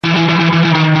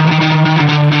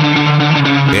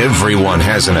Everyone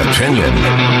has an opinion,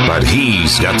 but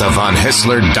he's got the Von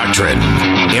Haessler Doctrine.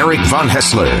 Eric Von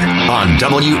Haessler on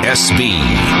WSB.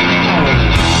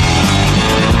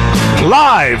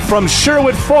 Live from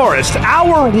Sherwood Forest,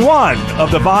 Hour 1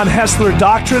 of the Von Haessler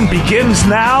Doctrine begins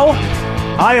now.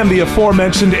 I am the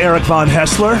aforementioned Eric Von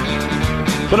Haessler,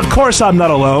 but of course I'm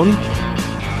not alone.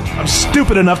 I'm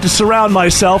stupid enough to surround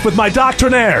myself with my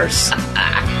Doctrinaires,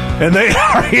 and they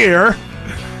are here.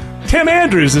 Tim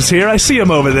Andrews is here. I see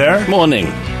him over there. Morning.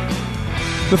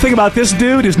 The thing about this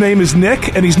dude, his name is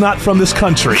Nick, and he's not from this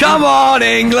country. Come on,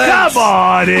 England! Come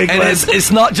on, England! And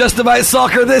it's not just about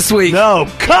soccer this week. No,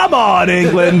 come on,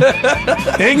 England!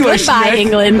 English, Goodbye, Nick.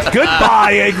 England.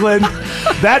 Goodbye, England.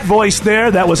 That voice there,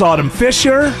 that was Autumn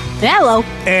Fisher. Hello.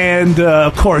 And,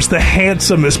 of course, the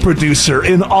handsomest producer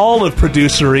in all of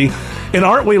producery. And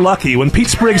aren't we lucky? When Pete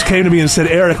Spriggs came to me and said,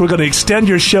 Eric, we're going to extend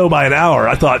your show by an hour,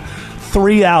 I thought,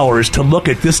 3 hours to look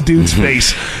at this dude's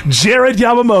face. Jared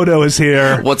Yamamoto is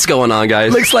here. What's going on,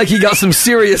 guys? Looks like he got some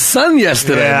serious sun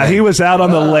yesterday. Yeah, he was out on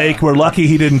the lake. We're lucky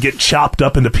he didn't get chopped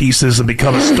up into pieces and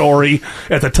become a story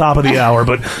at the top of the hour,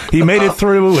 but he made it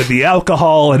through with the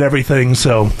alcohol and everything.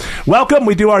 So welcome.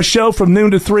 We do our show from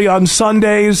noon to 3 on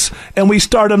Sundays, and we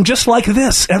start them just like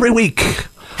this every week.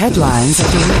 Headlines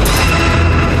of the week.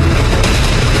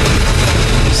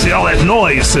 See, all that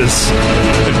noise says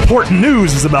important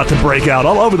news is about to break out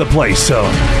all over the place, so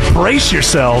brace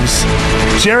yourselves.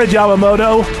 Jared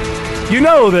Yamamoto, you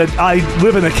know that I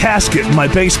live in a casket in my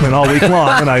basement all week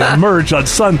long, and I emerge on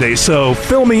Sunday, so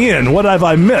fill me in. What have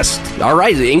I missed? All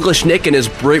right, the English Nick and his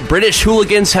British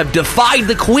hooligans have defied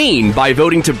the Queen by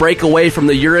voting to break away from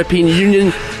the European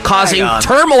Union, causing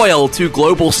turmoil to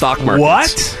global stock markets.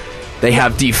 What? They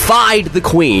have defied the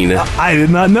Queen. I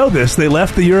did not know this. They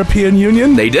left the European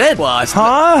Union? They did. Well, it's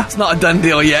Huh? it's not a done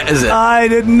deal yet, is it? I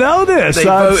didn't know this. They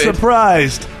I'm voted.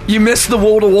 surprised. You missed the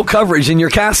wall-to-wall coverage in your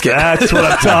casket. That's what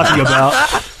I'm talking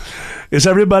about. Is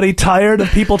everybody tired of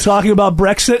people talking about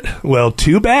Brexit? Well,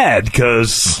 too bad,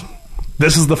 because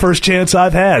this is the first chance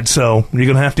I've had, so you're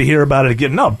going to have to hear about it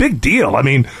again. No, big deal. I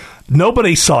mean,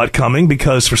 nobody saw it coming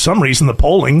because for some reason the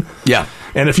polling... Yeah.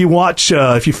 And if you watch,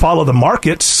 if you follow the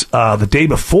markets, the day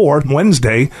before,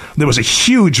 Wednesday, there was a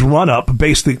huge run-up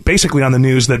basically on the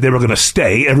news that they were going to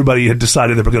stay. Everybody had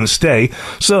decided they were going to stay.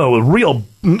 So a real,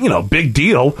 big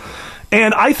deal.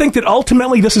 And I think that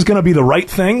ultimately this is going to be the right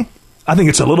thing. I think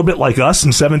it's a little bit like us in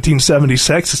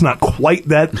 1776. It's not quite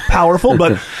that powerful,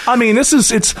 but I mean,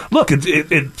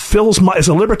 it fills my, as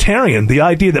a libertarian, the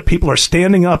idea that people are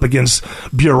standing up against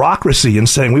bureaucracy and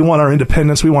saying, we want our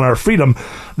independence, we want our freedom.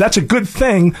 That's a good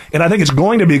thing. And I think it's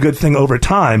going to be a good thing over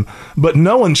time, but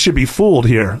no one should be fooled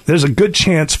here. There's a good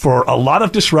chance for a lot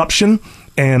of disruption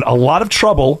and a lot of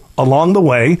trouble along the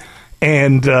way.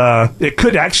 And, it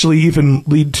could actually even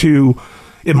lead to,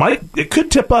 it could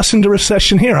tip us into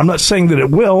recession here. I'm not saying that it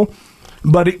will,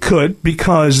 but it could,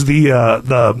 because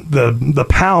the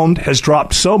pound has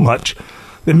dropped so much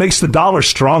that makes the dollar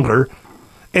stronger.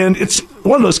 And it's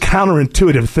one of those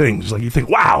counterintuitive things. Like you think,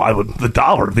 wow,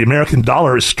 the American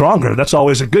dollar is stronger. That's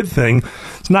always a good thing.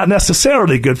 It's not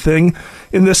necessarily a good thing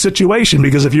in this situation,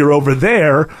 because if you're over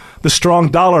there, the strong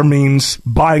dollar means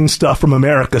buying stuff from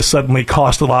America suddenly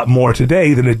costs a lot more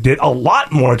today than it did on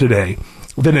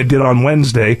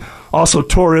Wednesday. Also,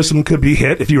 tourism could be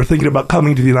hit. If you were thinking about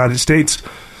coming to the United States,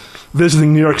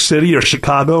 visiting New York City or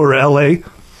Chicago or L.A.,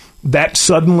 that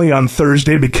suddenly on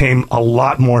Thursday became a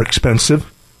lot more expensive.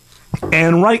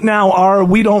 And right now,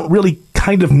 we don't really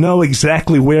kind of know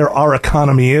exactly where our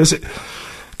economy is. It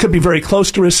could be very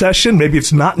close to recession. Maybe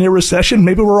it's not near recession.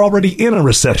 Maybe we're already in a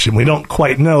recession. We don't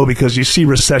quite know, because you see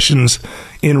recessions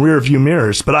in rearview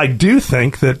mirrors. But I do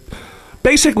think that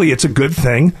basically it's a good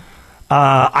thing.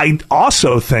 I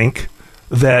also think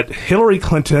that Hillary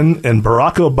Clinton and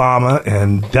Barack Obama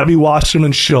and Debbie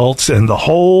Wasserman Schultz and the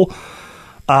whole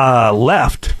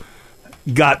left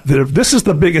this is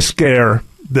the biggest scare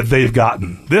that they've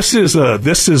gotten. This is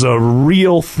a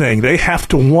real thing. They have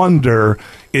to wonder,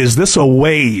 is this a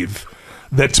wave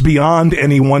that's beyond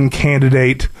any one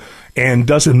candidate and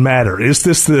doesn't matter? Is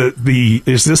this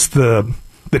the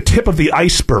tip of the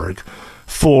iceberg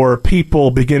for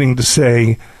people beginning to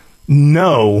say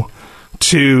no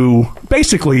to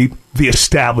basically the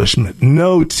establishment,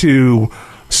 no to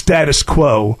status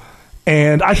quo?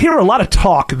 And I hear a lot of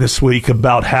talk this week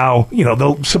about how,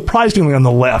 surprisingly on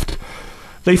the left,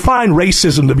 they find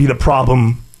racism to be the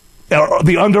problem, or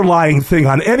the underlying thing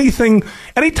on anything.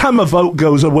 Anytime a vote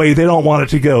goes away, they don't want it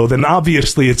to go. Then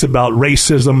obviously it's about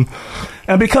racism.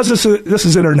 And because this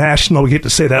is international, we get to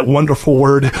say that wonderful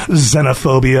word,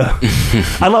 xenophobia.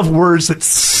 I love words that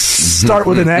start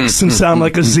with an X and sound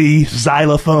like a Z.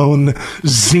 Xylophone,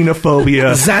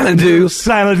 xenophobia. Xanadu,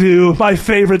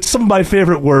 some of my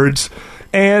favorite words.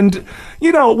 And,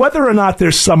 whether or not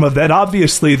there's some of that,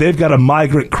 obviously they've got a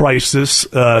migrant crisis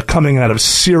coming out of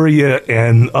Syria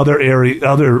and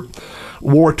other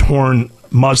war-torn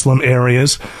Muslim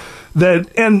areas.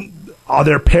 And are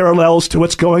there parallels to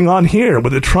what's going on here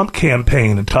with the Trump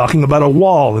campaign and talking about a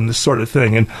wall and this sort of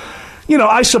thing? And,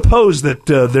 I suppose that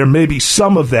there may be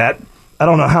some of that. I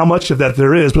don't know how much of that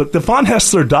there is, but the von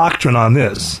Haessler Doctrine on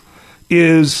this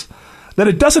is that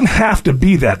it doesn't have to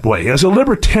be that way. As a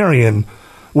libertarian,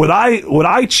 what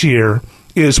I cheer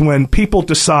is when people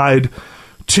decide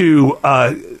to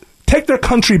take their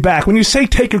country back. When you say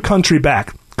take your country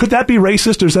back, could that be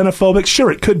racist or xenophobic?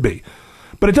 Sure, it could be.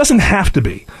 But it doesn't have to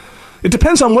be. It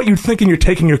depends on what you're thinking you're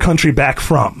taking your country back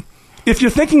from. If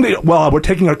you're thinking that, we're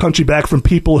taking our country back from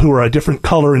people who are a different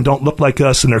color and don't look like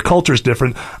us and their culture's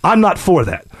different, I'm not for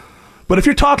that. But if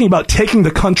you're talking about taking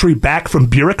the country back from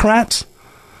bureaucrats,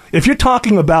 if you're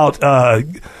talking about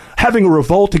having a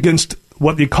revolt against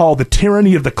what you call the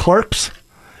tyranny of the clerks,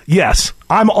 yes,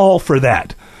 I'm all for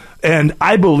that. And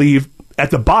I believe,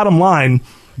 at the bottom line,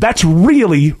 that's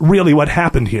really, really what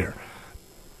happened here.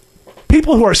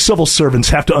 People who are civil servants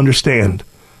have to understand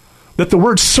that the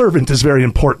word servant is very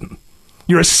important.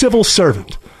 You're a civil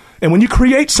servant. And when you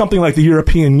create something like the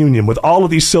European Union with all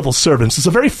of these civil servants, it's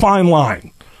a very fine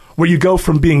line where you go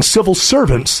from being civil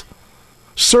servants,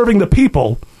 serving the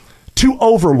people, to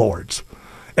overlords.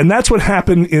 And that's what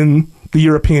happened in the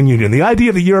European Union. The idea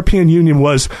of the European Union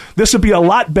was this would be a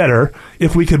lot better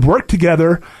if we could work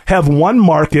together, have one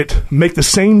market, make the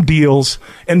same deals,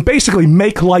 and basically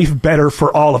make life better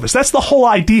for all of us. That's the whole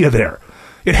idea there.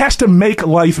 It has to make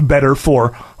life better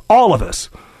for all of us.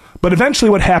 But eventually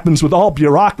what happens with all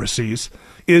bureaucracies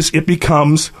is it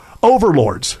becomes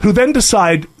overlords who then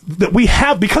decide that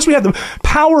because we have the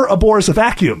power abhors a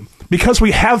vacuum. Because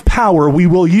we have power, we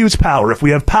will use power. If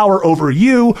we have power over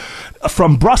you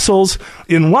from Brussels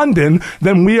in London,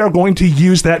 then we are going to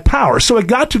use that power. So it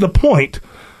got to the point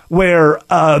where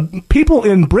people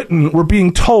in Britain were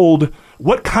being told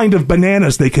what kind of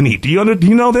bananas they can eat. Do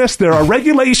you know this? There are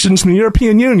regulations in the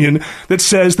European Union that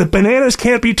says that bananas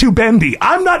can't be too bendy.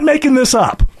 I'm not making this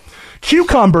up.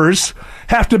 Cucumbers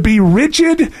have to be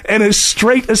rigid and as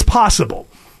straight as possible.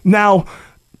 Now,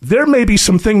 there may be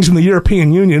some things in the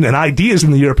European Union and ideas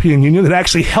in the European Union that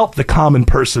actually help the common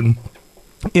person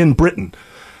in Britain.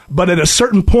 But at a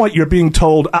certain point, you're being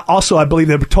told, also I believe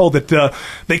they were told that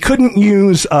they couldn't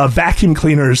use vacuum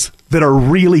cleaners that are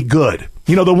really good.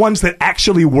 The ones that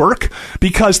actually work,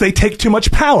 because they take too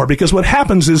much power. Because what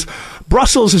happens is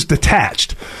Brussels is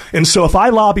detached. And so if I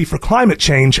lobby for climate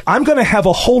change, I'm going to have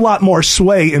a whole lot more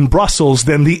sway in Brussels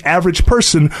than the average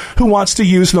person who wants to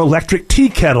use an electric tea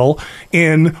kettle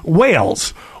in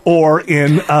Wales or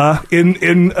in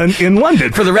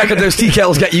London. For the record, those tea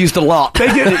kettles get used a lot.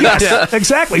 Yes,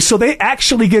 exactly. So they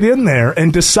actually get in there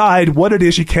and decide what it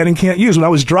is you can and can't use. When I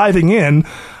was driving in,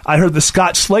 I heard the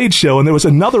Scott Slade show, and there was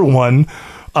another one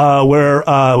where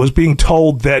I was being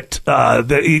told that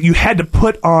you had to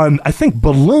put on, I think,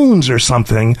 balloons or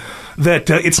something,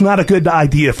 that it's not a good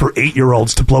idea for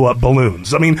 8-year-olds to blow up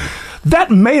balloons. I mean,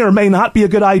 that may or may not be a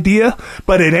good idea,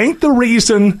 but it ain't the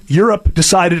reason Europe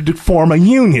decided to form a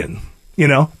union,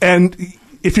 And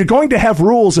if you're going to have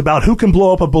rules about who can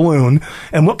blow up a balloon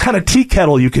and what kind of tea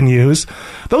kettle you can use,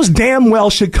 those damn well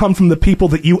should come from the people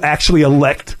that you actually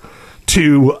elect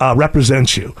to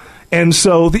represent you. And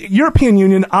so the European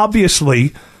Union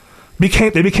obviously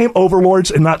became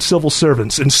overlords and not civil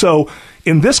servants. And so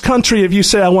in this country, if you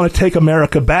say, I want to take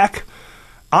America back,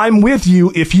 I'm with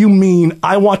you if you mean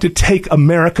I want to take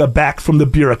America back from the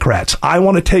bureaucrats. I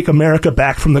want to take America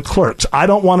back from the clerks. I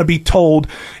don't want to be told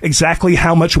exactly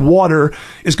how much water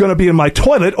is going to be in my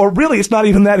toilet, or really it's not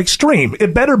even that extreme.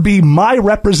 It better be my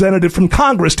representative from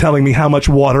Congress telling me how much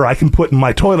water I can put in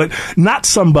my toilet, not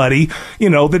somebody,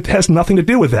 that has nothing to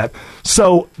do with that.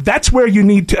 So that's where you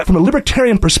need to, from a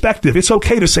libertarian perspective, it's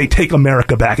okay to say take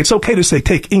America back. It's okay to say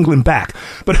take England back.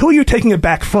 But who are you taking it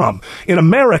back from? In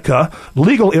America,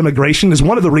 legal immigration is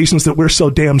one of the reasons that we're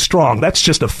so damn strong. That's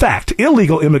just a fact.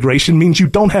 Illegal immigration means you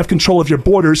don't have control of your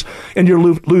borders and you're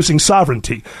losing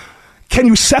sovereignty. Can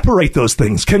you separate those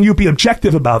things? Can you be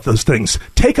objective about those things?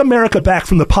 Take America back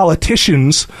from the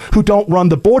politicians who don't run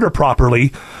the border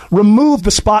properly. Remove the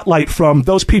spotlight from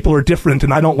those people are different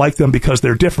and I don't like them because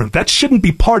they're different. That shouldn't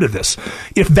be part of this.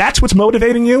 If that's what's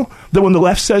motivating you, then when the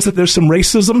left says that there's some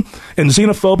racism and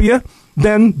xenophobia,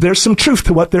 then there's some truth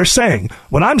to what they're saying.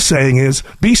 What I'm saying is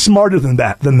be smarter than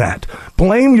that.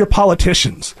 Blame your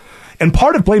politicians. And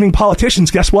part of blaming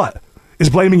politicians, guess what? is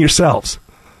blaming yourselves.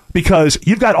 Because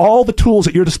you've got all the tools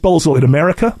at your disposal in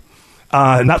America,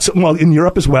 in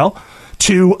Europe as well,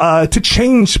 to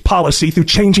change policy through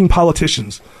changing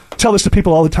politicians. Tell this to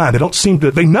people all the time.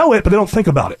 They know it, but they don't think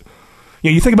about it.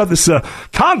 You think about this,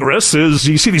 Congress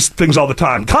you see these things all the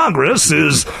time. Congress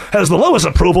has the lowest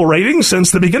approval rating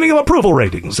since the beginning of approval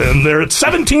ratings, and they're at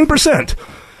 17%.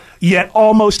 Yet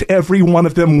almost every one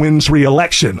of them wins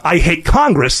re-election. I hate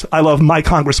Congress. I love my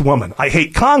Congresswoman. I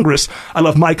hate Congress. I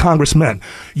love my congressmen.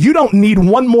 You don't need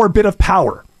one more bit of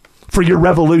power for your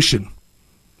revolution.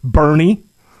 Bernie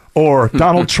or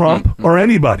Donald Trump or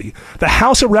anybody. The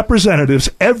House of Representatives,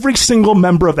 every single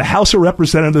member of the House of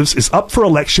Representatives is up for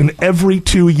election every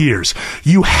 2 years.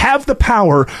 You have the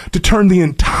power to turn the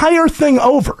entire thing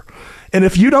over. And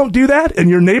if you don't do that and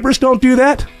your neighbors don't do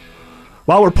that,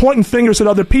 while we're pointing fingers at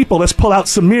other people, let's pull out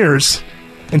some mirrors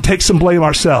and take some blame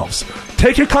ourselves.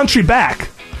 Take your country back.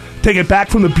 Take it back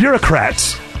from the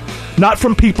bureaucrats, not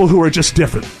from people who are just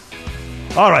different.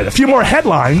 All right, a few more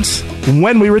headlines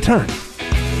when we return.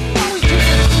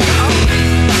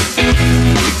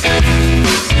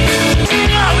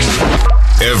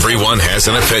 Everyone has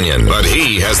an opinion, but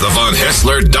he has the Von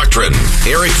Haessler Doctrine.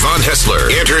 Eric Von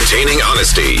Haessler, entertaining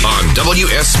honesty on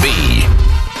WSB.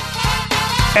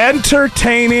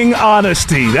 Entertaining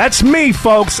honesty. That's me,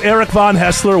 folks. Eric Von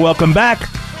Haessler. Welcome back.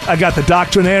 I got the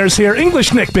Doctrinaires here.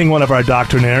 English Nick being one of our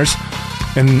Doctrinaires.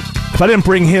 And if I didn't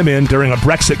bring him in during a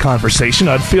Brexit conversation,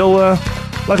 I'd feel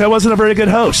like I wasn't a very good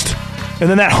host. And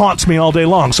then that haunts me all day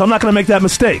long. So I'm not going to make that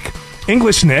mistake.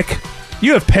 English Nick,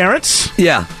 you have parents.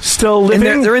 Yeah. Still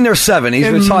living. They're in their 70s,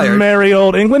 in retired. Merry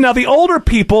old England. Now, the older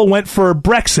people went for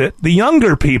Brexit. The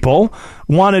younger people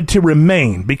wanted to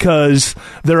remain because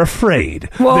they're afraid.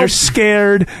 Well, they're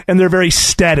scared, and they're very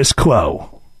status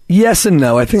quo. Yes and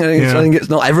no. I think it's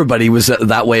not everybody was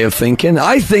that way of thinking.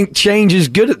 I think change is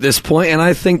good at this point, and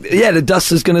I think, the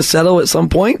dust is going to settle at some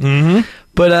point. Mm-hmm.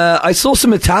 But I saw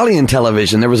some Italian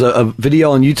television. There was a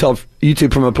video on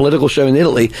YouTube from a political show in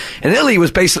Italy. And Italy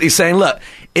was basically saying, look,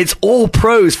 it's all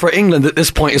pros for England at this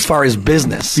point as far as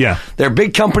business. Yeah. Their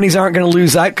big companies aren't going to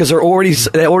lose out because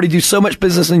they already do so much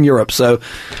business in Europe. So,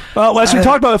 well, as we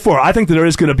talked about before, I think that there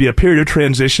is going to be a period of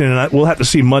transition, and we'll have to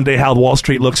see Monday how Wall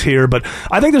Street looks here. But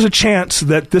I think there's a chance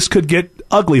that this could get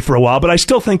ugly for a while. But I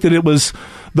still think that it was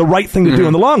the right thing to do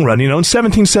in the long run. In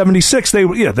 1776,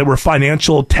 there were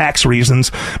financial tax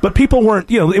reasons, but people weren't,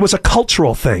 it was a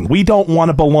cultural thing. We don't want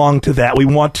to belong to that. We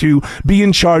want to be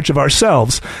in charge of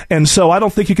ourselves. And so I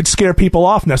don't think you could scare people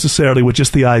off necessarily with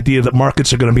just the idea that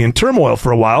markets are going to be in turmoil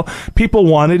for a while. People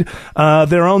wanted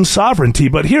their own sovereignty.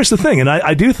 But here's the thing, and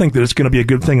I do think that it's going to be a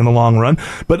good thing in the long run,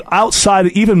 but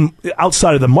even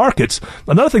outside of the markets,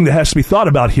 another thing that has to be thought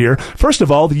about here, first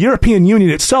of all, the European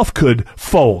Union itself could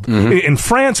fold. In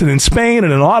France and in Spain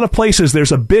and in a lot of places,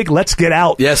 there's a big let's get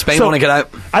out. Yeah, Spain want to get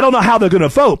out. I don't know how they're going to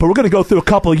vote, but we're going to go through a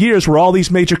couple of years where all these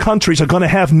major countries are going to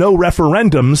have no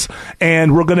referendums,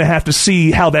 and we're going to have to see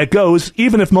how that goes.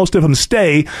 Even if most of them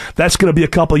stay, that's going to be a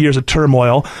couple of years of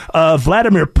turmoil.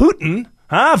 Vladimir Putin.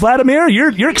 Vladimir,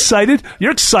 you're excited.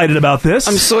 You're excited about this.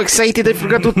 I'm so excited I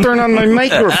forgot to turn on my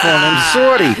microphone. I'm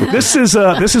sorry. This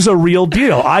is a real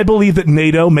deal. I believe that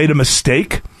NATO made a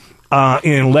mistake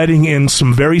in letting in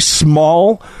some very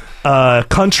small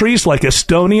countries like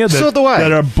Estonia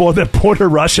that border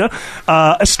Russia.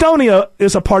 Estonia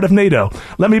is a part of NATO.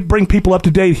 Let me bring people up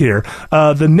to date here.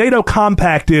 The NATO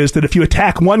compact is that if you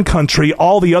attack one country,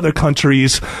 all the other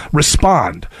countries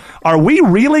respond. Are we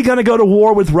really going to go to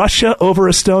war with Russia over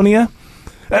Estonia?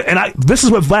 And this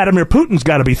is what Vladimir Putin's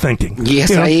got to be thinking.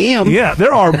 Yes, I am. Yeah,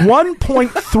 there are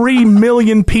 1.3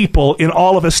 million people in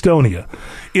all of Estonia.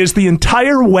 Is the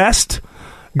entire West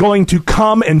going to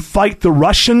come and fight the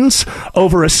Russians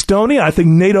over Estonia? I think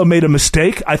NATO made a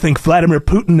mistake. I think Vladimir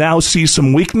Putin now sees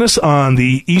some weakness on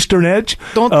the eastern edge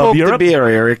Don't of poke Europe. the bear,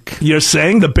 Eric. You're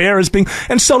saying the bear is being...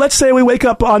 And so let's say we wake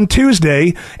up on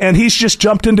Tuesday and he's just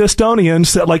jumped into Estonia and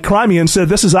said, like Crimea, and said,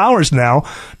 this is ours now.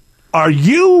 Are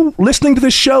you, listening to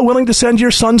this show, willing to send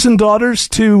your sons and daughters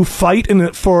to fight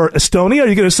for Estonia? Or are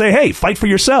you going to say, hey, fight for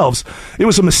yourselves? It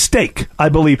was a mistake, I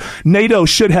believe. NATO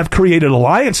should have created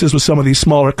alliances with some of these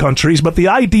smaller countries, but the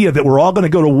idea that we're all going to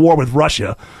go to war with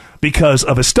Russia because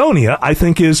of Estonia, I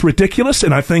think is ridiculous.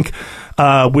 And I think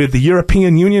with the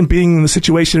European Union being in the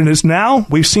situation it is now,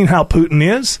 we've seen how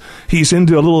Putin is. He's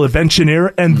into a little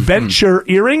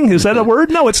adventure-earing. Is that a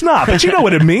word? No, it's not. But you know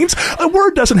what it means. A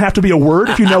word doesn't have to be a word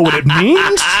if you know what it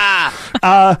means.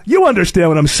 You understand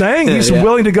what I'm saying. He's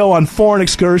willing to go on foreign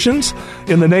excursions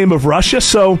in the name of Russia.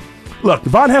 So, look, the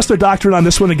Von Haessler Doctrine on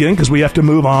this one again, because we have to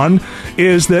move on,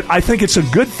 is that I think it's a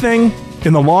good thing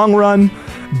in the long run.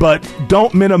 but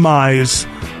don't minimize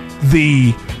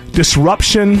the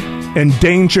disruption and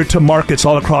danger to markets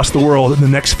all across the world in the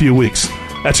next few weeks.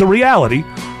 That's a reality,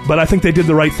 but I think they did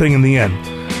the right thing in the end.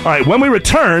 All right, when we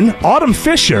return, Autumn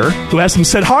Fisher, who hasn't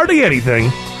said hardly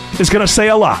anything, is going to say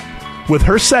a lot with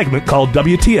her segment called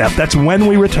WTF. That's when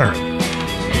we return.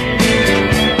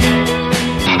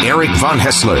 Eric Von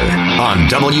Haessler on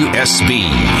WSB.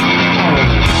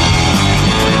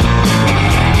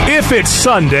 If it's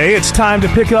Sunday, it's time to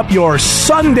pick up your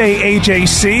Sunday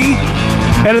AJC.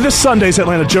 And in this Sunday's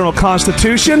Atlanta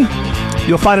Journal-Constitution,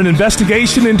 you'll find an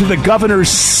investigation into the governor's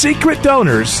secret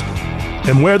donors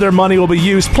and where their money will be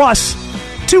used, plus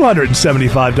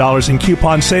 $275 in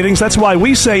coupon savings. That's why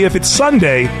we say if it's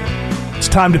Sunday, it's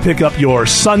time to pick up your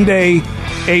Sunday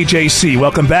AJC.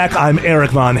 Welcome back. I'm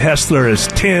Eric Von Haessler. There's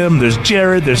Tim, there's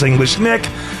Jared, there's English Nick,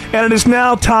 and it is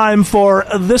now time for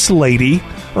this lady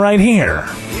right here.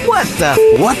 What the?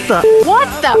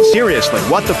 Seriously,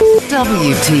 what the?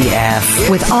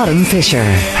 WTF with Autumn Fisher.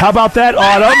 How about that,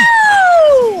 Autumn?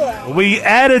 We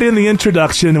added in the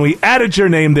introduction, and we added your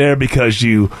name there because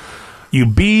you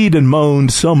beed and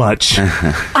moaned so much.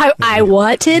 I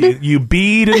what did? You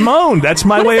beed and moaned. That's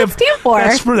my way of. Stand for?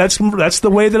 That's the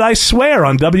way that I swear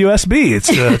on WSB.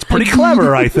 It's pretty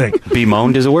clever, I think.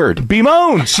 Bemoaned is a word.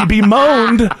 Bemoaned. She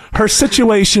bemoaned her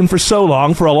situation for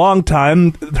a long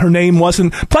time. Her name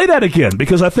wasn't. Play that again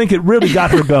because I think it really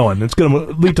got her going. It's going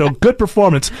to lead to a good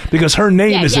performance because her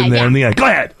name is in there in the end. Go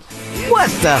ahead. What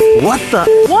the?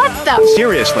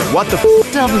 Seriously, what the?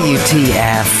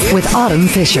 WTF with Autumn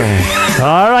Fisher.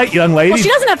 All right, young lady. Well, she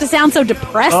doesn't have to sound so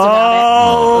depressed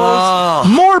about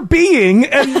More being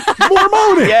and more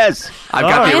moaning. Yes. I've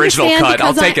got the original cut.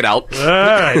 I'll take it out. All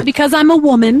right. Because I'm a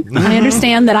woman, I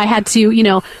understand that I had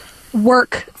to,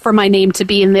 work for my name to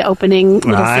be in the opening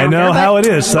little I sound know there, how it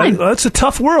but is. fine. It's a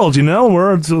tough world,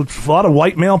 There's a lot of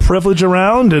white male privilege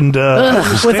around, and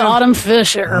With Autumn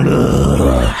Fisher.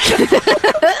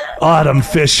 Autumn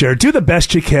Fisher, do the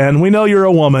best you can. We know you're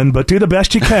a woman, but do the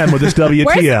best you can with this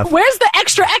WTF. Where's the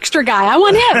extra guy? I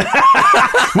want him.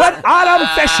 What? Autumn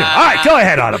Fisher. All right, go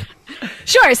ahead, Autumn.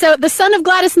 Sure. So the son of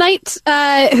Gladys Knight,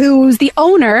 who's the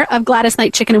owner of Gladys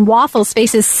Knight Chicken and Waffles,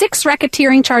 faces 6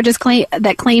 racketeering charges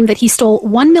that claim that he stole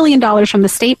 $1 million from the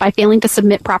state by failing to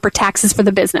submit proper taxes for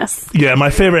the business. Yeah,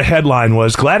 my favorite headline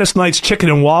was Gladys Knight's Chicken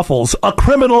and Waffles, a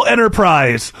criminal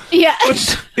enterprise. Yeah.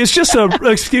 Which is just an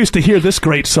excuse to hear this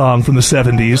great song from the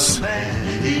 70s.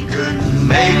 He couldn't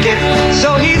make it,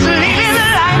 so he's living the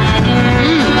life.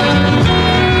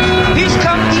 He's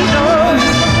come to know.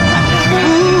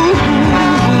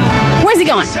 Where's he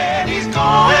going? Said he's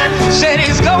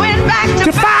going back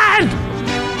to find.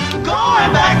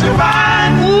 Going back to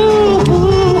find.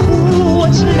 Ooh,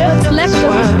 what's left of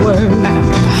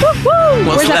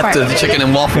What's that left part? of the chicken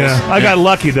and waffles? Yeah, I got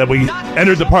lucky that we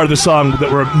entered the part of the song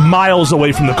that we're miles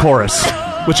away from the chorus,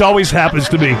 which always happens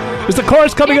to me. Is the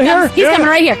chorus coming in here? He's coming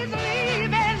right here.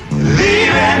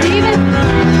 leaving.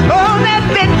 Oh, that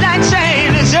midnight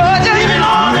train is yours.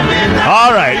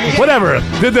 All right, whatever.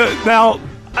 Now,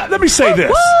 let me say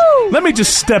this. Let me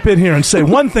just step in here and say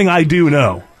one thing I do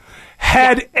know.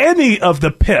 Had any of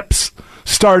the Pips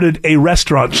started a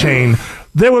restaurant chain,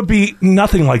 there would be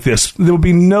nothing like this. There would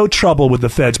be no trouble with the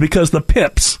feds because the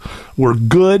Pips were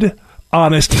good,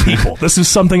 honest people. This is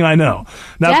something I know.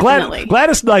 Now,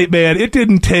 Gladys Knight, man, it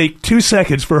didn't take 2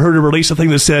 seconds for her to release a thing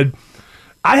that said,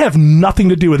 I have nothing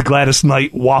to do with Gladys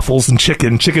Knight waffles and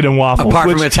chicken and waffles.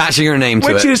 Apart from attaching her name to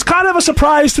it. Which is kind of a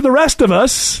surprise to the rest of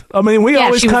us. I mean, we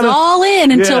always she kind was of... all in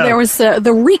until there was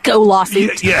the RICO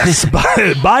lawsuit. Yes.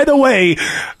 By the way,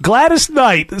 Gladys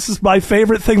Knight, this is my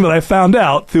favorite thing that I found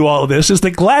out through all of this, is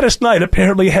that Gladys Knight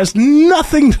apparently has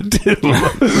nothing to do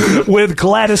with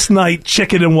Gladys Knight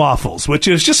chicken and waffles, which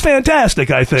is just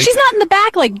fantastic, I think. She's not in the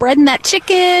back, like, breading that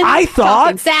chicken. I thought...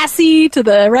 talking sassy to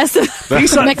the rest of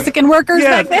the Mexican workers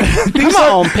back there. Come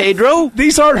on, Pedro.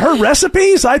 These aren't her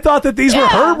recipes? I thought that these were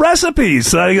her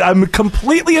recipes. I'm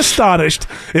completely astonished.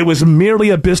 It was merely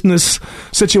a business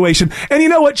situation. And you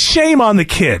know what? Shame on the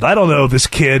kid. I don't know this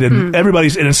kid, and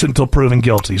everybody's innocent until proven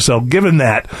guilty. So given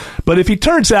that. But if he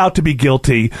turns out to be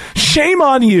guilty, shame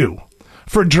on you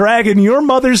for dragging your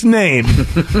mother's name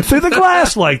through the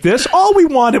glass like this. All we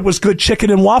wanted was good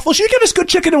chicken and waffles. You give us good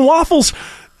chicken and waffles,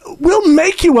 we'll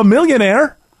make you a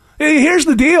millionaire. Here's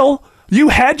the deal. You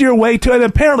had your way to it.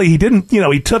 Apparently, he didn't,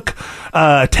 he took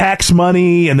tax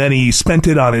money and then he spent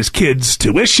it on his kids'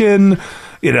 tuition,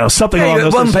 something along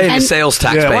those lines. Wasn't paying his sales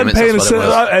tax payments.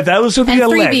 That was to be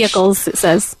alleged. 3 vehicles, it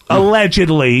says.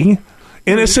 Allegedly.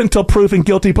 Innocent till proven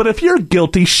guilty. But if you're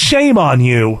guilty, shame on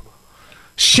you.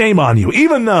 Shame on you.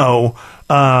 Even though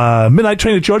Midnight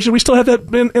Train to Georgia, we still have that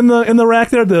in the rack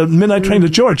there, the Midnight Train to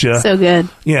Georgia. So good.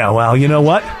 Yeah, well, you know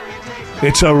what?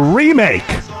 It's a remake.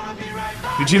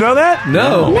 Did you know that?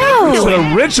 No.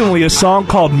 It's originally a song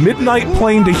called Midnight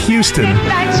Plane to Houston.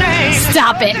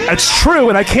 Stop it. That's true,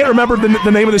 and I can't remember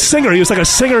the name of the singer. He was like a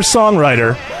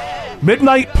singer-songwriter.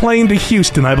 Midnight Plane to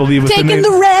Houston, I believe. Was Taking the name.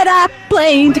 the red-eye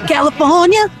plane to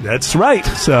California. That's right.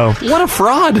 So What a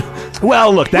fraud.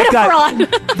 Well, look, that What a guy.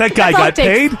 fraud. That guy That's all got it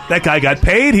takes. paid. That guy got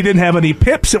paid. He didn't have any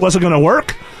pips. It wasn't going to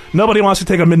work. Nobody wants to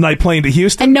take a Midnight Plane to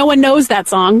Houston. And no one knows that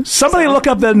song. Somebody look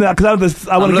up then, because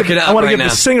I want to looking it up give right the now.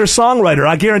 singer-songwriter.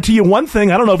 I guarantee you one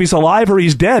thing. I don't know if he's alive or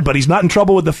he's dead, but he's not in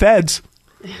trouble with the feds.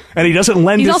 And he doesn't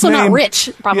lend He's his also name. not rich,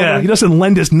 probably. Yeah, he doesn't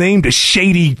lend his name to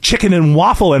shady chicken and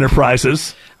waffle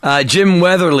enterprises. Jim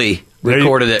Weatherly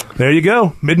recorded it. There you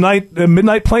go. Midnight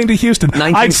Plane to Houston.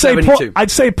 1972.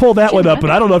 I'd say pull that one up, but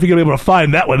I don't know if you're going to be able to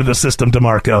find that one in the system,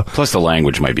 DeMarco. Plus, the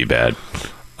language might be bad.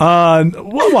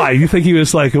 Well, why? You think he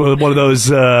was like one of those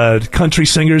country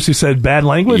singers who said bad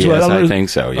language? Yes, Well, I think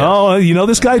so, yes. Oh, you know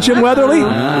this guy, Jim Weatherly?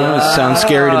 Sounds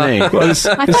scary to me. I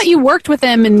thought you worked with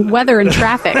him in weather and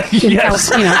traffic. In Yes,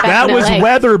 back that in was LA.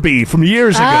 Weatherby from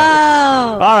years ago.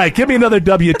 Oh. All right, give me another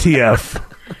WTF.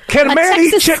 Can a man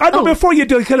eat Texas- chicken? Before you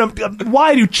do,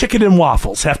 why do chicken and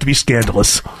waffles have to be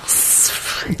scandalous?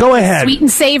 Go ahead. Sweet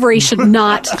and savory should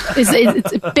not.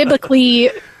 It's biblically,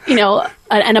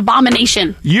 an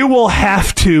abomination. You will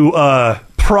have to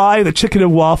pry the chicken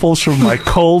and waffles from my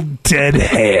cold, dead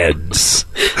hands.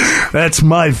 That's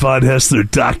my Von Haessler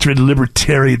Doctrine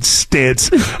libertarian stance.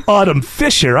 Autumn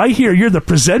Fisher, I hear you're the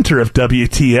presenter of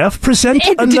WTF. Present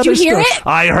Did another you hear story. it?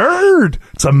 I heard.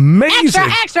 It's amazing.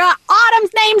 Extra!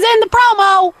 Autumn's name's in the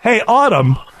promo. Hey,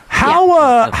 Autumn,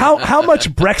 how much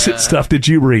Brexit stuff did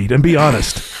you read? And be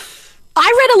honest.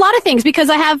 I read a lot of things because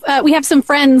we have some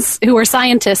friends who are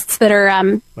scientists that are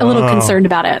a little concerned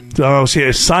about it. Oh, she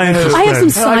has scientist I have some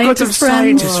friends. scientist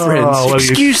friends. well,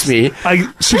 Excuse me.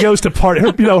 She goes to party.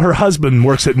 Her husband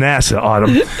works at NASA,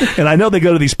 Autumn, and I know they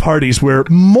go to these parties where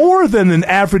more than an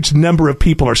average number of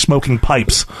people are smoking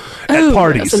pipes at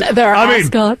parties. There are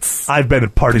ascots. I've been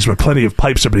at parties where plenty of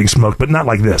pipes are being smoked, but not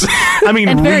like this. I mean,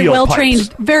 And very real well pipes.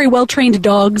 trained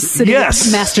dogs sitting Yes.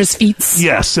 at masters' feet.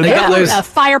 Yes, and They got those-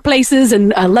 fireplaces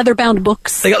and leather-bound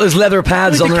books. They got those leather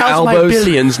pads on their Counts my elbows.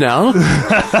 billions now.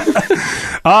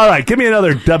 all right, give me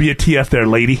another WTF there,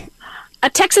 lady. A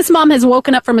Texas mom has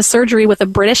woken up from a surgery with a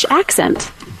British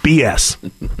accent. BS.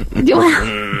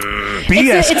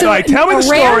 BS. It's All right, tell me the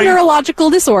rare story. neurological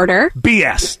disorder.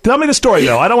 BS. Tell me the story,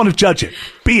 though. I don't want to judge it.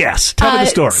 BS. Tell me the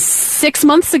story. 6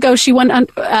 months ago, she went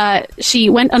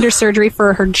under surgery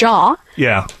for her jaw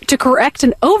Yeah. to correct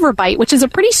an overbite, which is a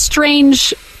pretty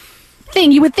strange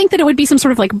thing. You would think that it would be some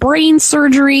sort of like brain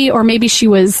surgery, or maybe she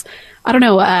was, I don't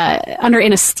know, under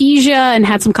anesthesia and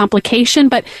had some complication.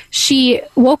 But she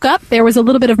woke up, there was a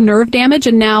little bit of nerve damage,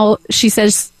 and now she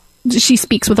says she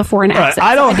speaks with a foreign right, accent.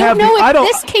 I don't So have know the- if I don't-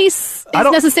 this case I is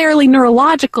don't- necessarily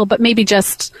neurological, but maybe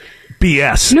just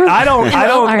BS. No. I don't.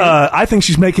 All right. I think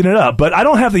she's making it up, but I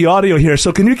don't have the audio here.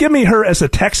 So can you give me her as a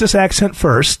Texas accent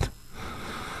first?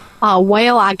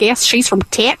 well, I guess she's from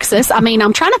Texas. I mean,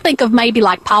 I'm trying to think of maybe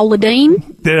like Paula Dean.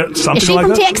 Something Is she like from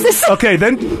that? Texas? Okay,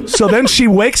 then she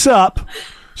wakes up.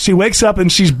 She wakes up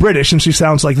and she's British and she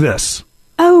sounds like this.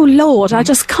 Oh Lord, I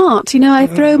just can't. I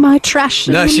throw my trash.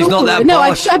 No, in the she's not Lord. that No,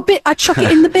 posh. I chuck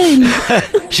it in the bin.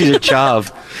 She's a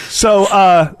chav. So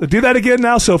do that again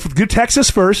now. So do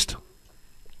Texas first.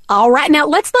 All right, now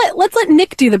let's let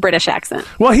Nick do the British accent.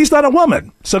 Well, he's not a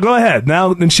woman, so go ahead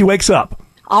now. Then she wakes up,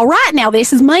 All right, now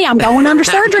this is me. I'm going under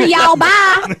surgery, y'all.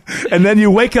 Bye. and then you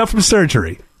wake up from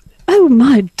surgery. Oh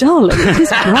my darling, it is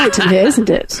bright in here, isn't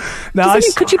it? Now,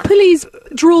 Could you please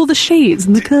draw the shades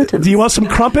and the curtains? do you want some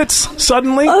crumpets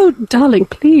suddenly? Oh, darling,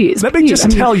 please. Let me please. just I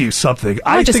mean, tell you something.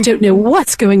 I just think, don't know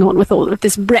what's going on with all of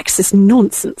this Brexit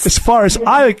nonsense. as far as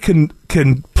I can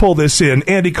pull this in,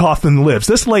 Andy Kaufman lives.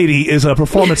 This lady is a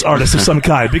performance artist of some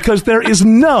kind because there is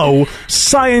no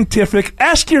scientific.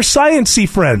 Ask your science-y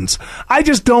friends. I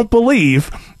just don't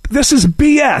believe. This is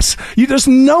BS. There's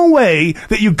no way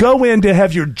that you go in to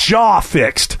have your jaw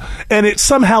fixed and it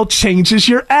somehow changes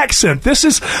your accent. This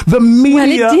is the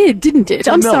media. Well, it did, didn't it?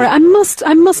 I'm No. sorry. I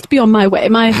must be on my way.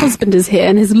 My husband is here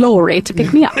in his lorry to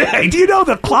pick me up. Hey, do you know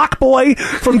the clock boy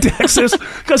from Texas?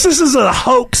 Because this is a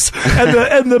hoax,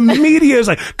 and the media is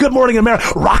like, "Good Morning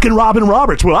America, Rockin' Robin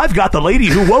Roberts." Well, I've got the lady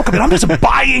who woke up, and I'm just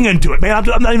buying into it, man.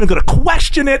 I'm not even going to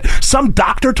question it. Some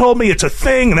doctor told me it's a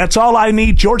thing, and that's all I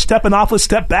need. George Stephanopoulos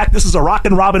stepped back back. This is a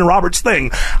Rockin' Robin Roberts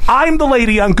thing. I'm the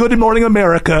lady on Good Morning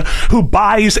America who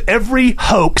buys every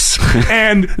hoax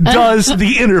and does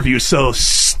the interview. So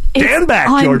stand back,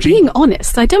 Georgie. I'm being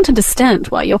honest. I don't understand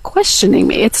why you're questioning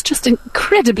me. It's just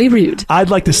incredibly rude.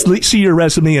 I'd like to see your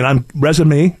resume, and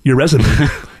your resume.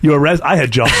 I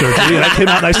had jaw surgery, and I came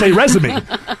out and I say resume.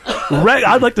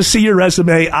 I'd like to see your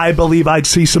resume. I believe I'd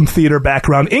see some theater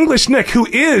background. English Nick, who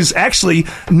is actually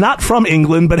not from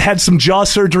England, but had some jaw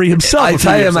surgery himself. I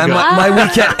tell you, man, my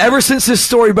weekend, ever since this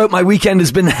story about my weekend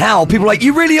has been hell. People are like,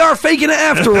 you really are faking it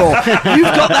after all. You've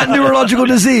got that neurological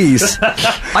disease.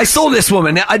 I saw this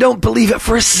woman. I don't believe it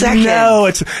for a second. No,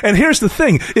 and here's the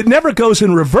thing. It never goes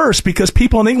in reverse because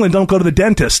people in England don't go to the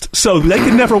dentist. So they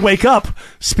can never wake up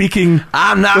speaking with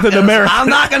an American. I'm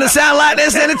not going to sound like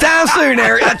this anytime soon,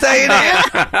 Eric. I tell you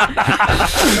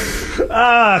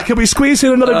that. Can we squeeze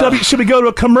in another W? Should we go to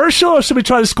a commercial or should we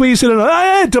try to squeeze in another?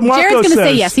 DeMarco Jared's going to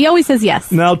say yes. He always says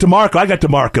yes. No, DeMarco. I got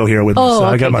DeMarco here with me. So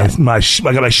I got my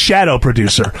shadow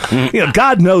producer.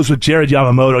 God knows with Jared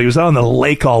Yamamoto, he was out on the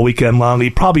lake all weekend long. He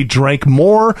probably drank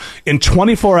more in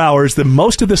 24 hours than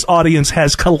most of this audience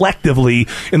has collectively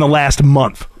in the last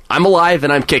month. I'm alive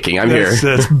and I'm kicking. I'm here.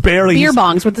 It's barely beer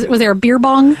bongs. Was there a beer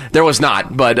bong? There was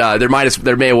not, but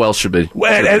there may well should be.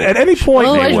 At any point,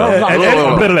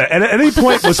 at any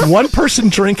point, was one person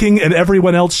drinking and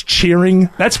everyone else cheering?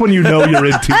 That's when you know you're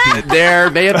in too deep. There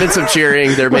may have been some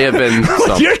cheering. There may have been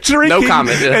some. You're drinking, no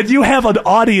comment. And you have an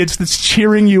audience that's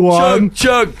cheering you on.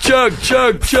 Chug.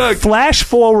 Flash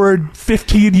forward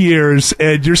 15 years,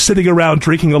 and you're sitting around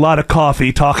drinking a lot of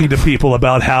coffee, talking to people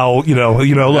about how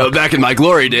look, back in my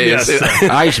glory days. Yes.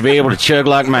 I used to be able to chug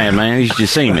like man. You should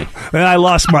see me. And I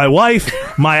lost my wife,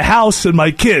 my house, and my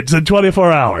kids in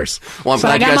 24 hours. Well, I'm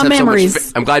glad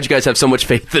you guys have so much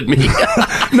faith in me.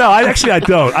 No, I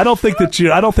don't. I don't think that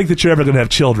you're ever going to have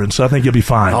children, so I think you'll be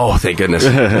fine. Oh, thank goodness.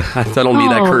 I don't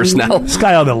need that curse now. This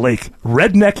guy on the lake,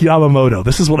 Redneck Yamamoto.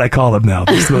 This is what I call him now.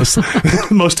 This is the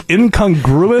most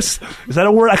incongruous. Is that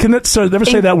a word? I can never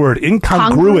say that word.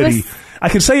 Incongruity. I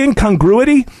can say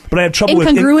incongruity, but I have trouble with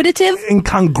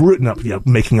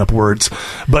making up words.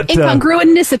 But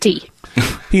incongrueticity.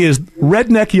 He is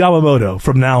Redneck Yamamoto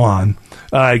from now on.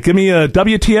 All right, give me a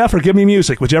WTF or give me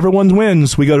music. Whichever one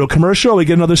wins, we go to a commercial or we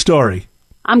get another story.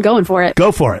 I'm going for it.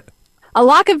 Go for it. A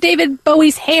lock of David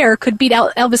Bowie's hair could beat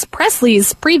out Elvis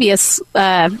Presley's previous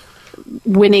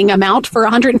winning amount for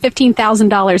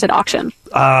 $115,000 at auction.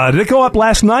 Did it go up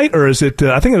last night, or is it?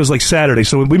 I think it was like Saturday.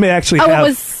 So we may actually have. It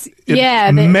was. Yeah,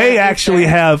 may actually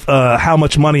have how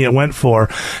much money it went for.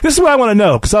 This is what I want to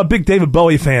know because I'm a big David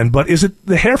Bowie fan. But is it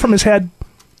the hair from his head?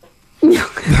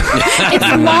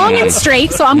 It's long and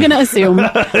straight, so I'm going to assume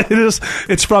it is.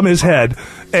 It's from his head,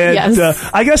 and yes.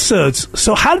 I guess so.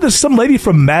 So how does some lady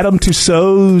from Madame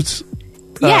Tussauds?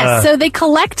 Yes, so they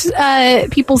collect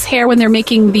people's hair when they're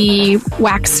making the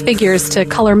wax figures to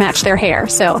color match their hair.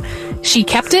 So she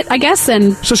kept it, I guess,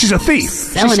 and so she's a thief.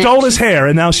 She stole his hair,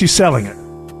 and now she's selling it.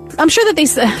 I'm sure that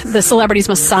the celebrities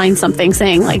must sign something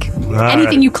saying, like,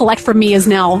 anything you collect from me is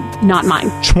now not mine.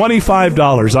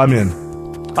 $25. I'm in.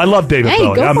 I love David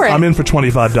Bowie. Go for it. I'm in for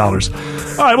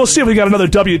 $25. All right, we'll see if we got another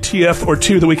WTF or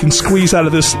two that we can squeeze out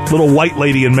of this little white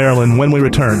lady in Maryland when we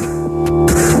return.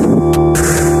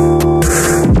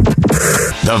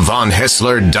 The Von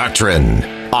Haessler Doctrine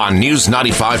on News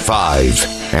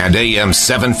 95.5 and AM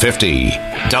 750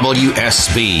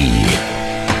 WSB.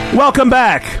 Welcome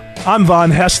back. I'm Von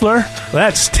Haessler.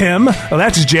 That's Tim.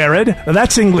 That's Jared.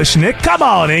 That's English Nick. Come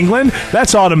on, England.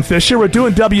 That's Autumn Fisher. We're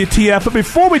doing WTF. But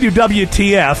before we do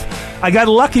WTF, I got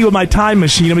lucky with my time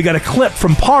machine, and we got a clip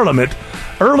from Parliament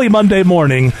early Monday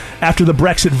morning after the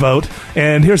Brexit vote.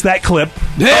 And here's that clip.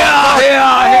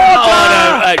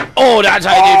 Order,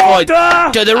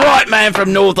 to the right man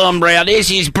from Northumbria.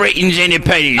 This is Britain's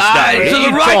Independence Day. To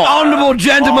the right honourable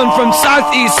gentleman from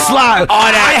South East Slough.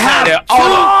 I have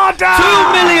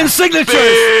 2 million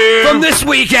signatures from this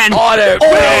weekend. The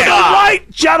right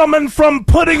gentleman from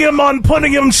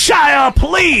Puttinghamshire,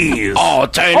 please.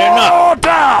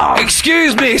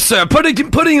 Excuse me, sir.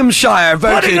 Puttinghamshire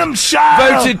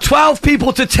voted 12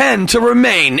 people to 10 to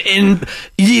remain in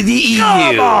the EU.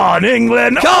 Come on,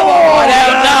 England. Come on. I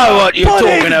don't know what you're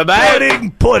talking about.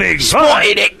 Pudding.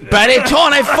 Spotted it, buddy.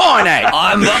 Trying to find it.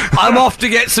 I'm off to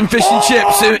get some fish and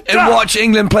chips and watch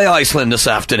England play Iceland this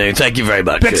afternoon. Thank you very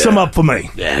much. Pick some up for me.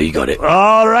 Yeah, you got it.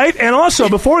 All right, and also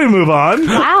before we move on,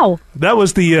 wow, that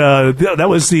was the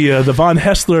Von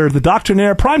Haessler, the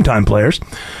Doctrinaire primetime players,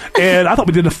 and I thought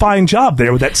we did a fine job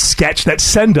there with that sketch, that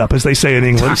send up, as they say in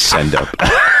England. Send up.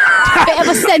 Bit of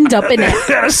a send-up, isn't it?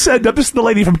 A send-up. This is the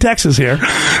lady from Texas here.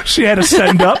 She had a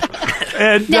send-up.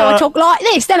 And, now I talk like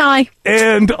this, don't I?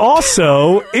 And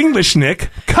also, English Nick.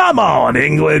 Come on,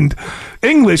 England.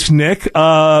 English Nick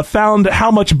found how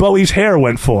much Bowie's hair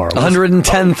went for.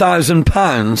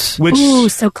 £110,000. Which, ooh,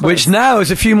 so close. Which now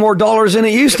is a few more dollars than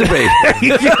it used to be.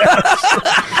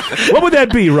 What would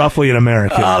that be, roughly, in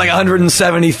America? Like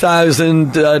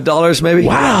 $170,000, maybe.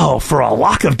 Wow, for a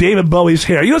lock of David Bowie's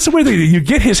hair. You know, it's a weird thing. You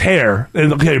get his hair,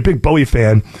 and okay, you're a big Bowie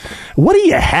fan. What do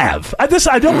you have? I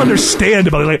don't understand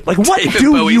about it. Like what David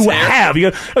do Bowie's you hair? have?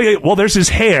 You go, okay, well, there's his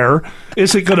hair.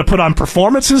 Is it going to put on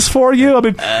performances for you? I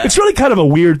mean, it's really kind of a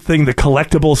weird thing, the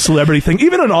collectible celebrity thing.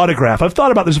 Even an autograph. I've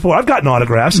thought about this before. I've gotten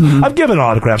autographs. Mm-hmm. I've given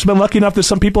autographs. I've been lucky enough that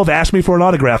some people have asked me for an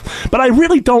autograph. But I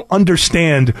really don't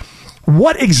understand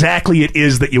what exactly it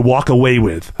is that you walk away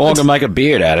with. Or I can make a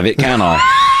beard out of it, can't I?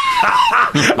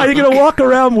 Are you going to walk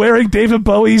around wearing David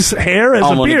Bowie's hair as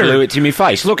I'm a going to beard? glue it to my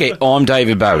face. Look it, I'm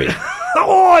David Bowie.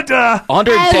 Order!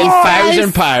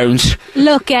 £110,000.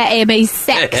 Look at him, he's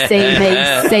sexy,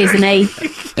 isn't he?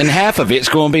 And half of it's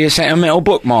going to be a sentimental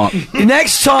bookmark.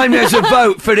 Next time there's a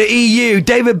vote for the EU,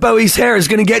 David Bowie's hair is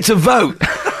going to get to vote.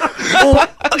 Or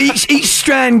each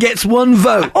strand gets one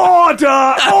vote.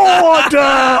 Order!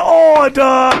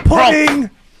 Pudding!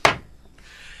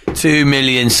 2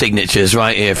 million signatures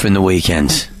right here from the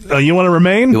weekend. You want to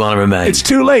remain? You want to remain? It's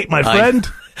too late, my friend.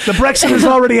 The Brexit has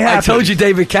already happened. I told you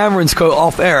David Cameron's quote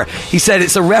off air. He said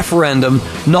it's a referendum,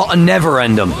 not a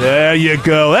never-endum. There you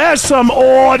go. There's some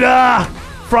order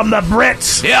from the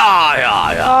Brits. Yeah.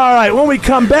 All right, when we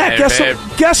come back,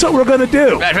 guess what we're going to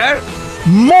do?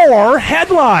 More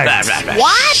headlines.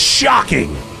 What?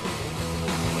 Shocking.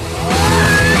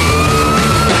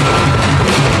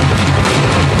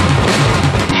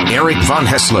 Eric Von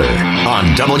Haessler on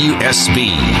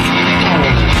WSB.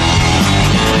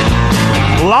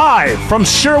 Live from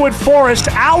Sherwood Forest,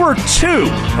 Hour 2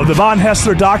 of the Von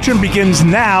Haessler Doctrine begins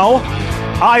now.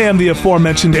 I am the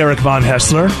aforementioned Eric Von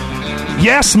Haessler.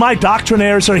 Yes, my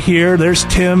Doctrinaires are here. There's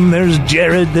Tim, there's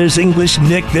Jared, there's English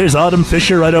Nick, there's Autumn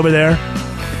Fisher right over there.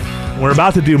 We're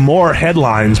about to do more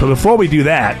headlines, but before we do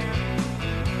that,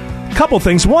 a couple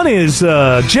things. One is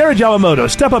Jared Yamamoto,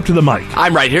 step up to the mic.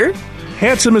 I'm right here.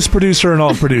 Handsomest producer in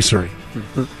all producery.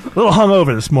 A little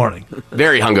hungover this morning.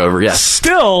 Very hungover, yes.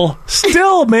 Still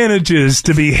manages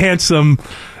to be handsome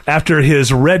after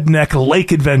his redneck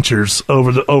lake adventures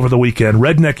over the weekend.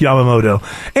 Redneck Yamamoto.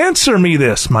 Answer me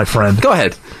this, my friend. Go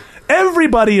ahead.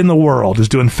 Everybody in the world is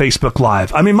doing Facebook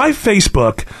Live. I mean, my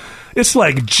Facebook, it's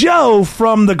like Joe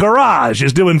from the garage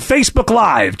is doing Facebook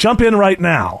Live. Jump in right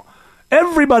now.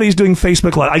 Everybody's doing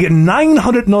Facebook Live. I get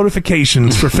 900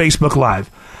 notifications for Facebook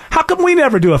Live. How come we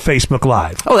never do a Facebook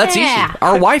Live? Oh, that's easy.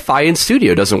 Our Wi-Fi in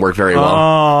studio doesn't work very well.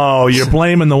 Oh, you're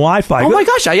blaming the Wi-Fi. Oh my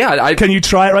gosh, yeah. Can you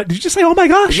try it right? Did you just say, oh my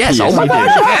gosh? Yes, oh my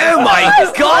gosh. Oh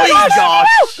my golly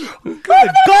gosh. Good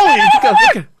golly. What can I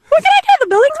do? The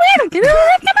building's weird. Get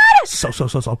it about it. So.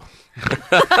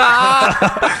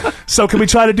 So can we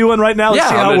try to do one right now? Let's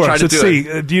see how it works. Let's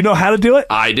see. Do you know how to do it?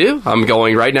 I do. I'm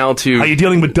going right now to... Are you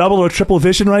dealing with double or triple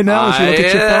vision right now as you look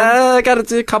at your phone? I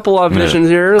got a couple of visions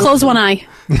here. Close one eye.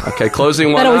 Okay,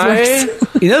 closing one That always eye.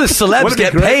 works. You know the celebs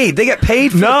get paid. They get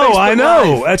paid for No, Facebook I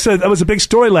know. Live. That was a big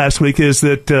story last week, is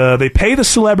that they pay the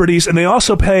celebrities, and they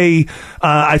also pay,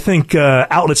 I think,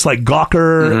 outlets like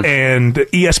Gawker and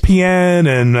ESPN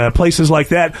and places like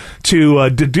that to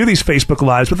do these Facebook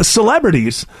Lives. But the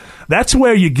celebrities, that's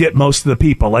where you get most of the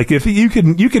people. Like, if you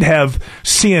could have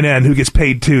CNN, who gets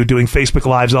paid too, doing Facebook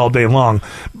Lives all day long.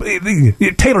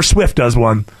 Taylor Swift does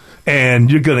one, and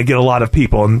you're going to get a lot of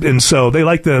people. And so they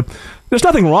like the... There's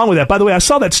nothing wrong with that. By the way, I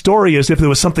saw that story as if there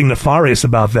was something nefarious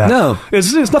about that. No.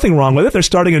 There's nothing wrong with it. They're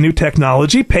starting a new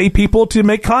technology. Pay people to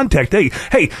make contact. Hey,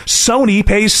 Sony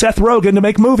pays Seth Rogen to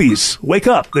make movies. Wake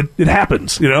up. It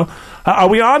happens, you know. Are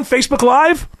we on Facebook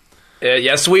Live?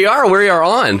 Yes, we are. We are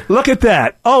on. Look at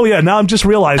that. Oh, yeah, now I'm just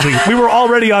realizing we were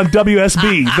already on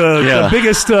WSB, the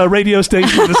biggest radio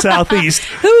station in the Southeast.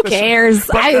 Who cares?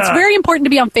 It's very important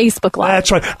to be on Facebook Live.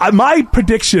 That's right. My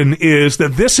prediction is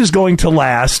that this is going to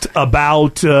last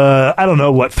about, I don't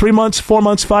know, 3 months, 4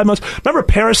 months, 5 months. Remember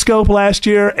Periscope last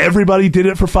year? Everybody did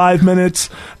it for 5 minutes.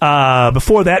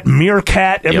 Before that,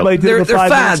 Meerkat, everybody did it for 5 minutes. They're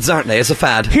fads, aren't they? It's a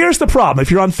fad. Here's the problem.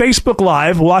 If you're on Facebook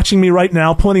Live, watching me right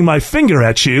now, pointing my finger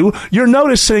at you, you're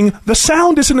noticing the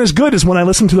sound isn't as good as when I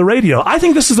listen to the radio. I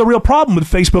think this is the real problem with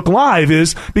Facebook Live,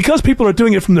 is because people are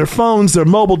doing it from their phones, their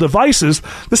mobile devices,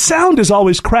 the sound is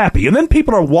always crappy. And then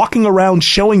people are walking around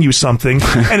showing you something,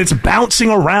 and it's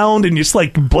bouncing around, and it's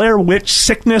like Blair Witch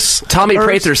sickness. Tommy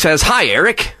Prather says, hi,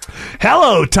 Eric.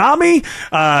 Hello, Tommy.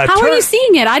 How are you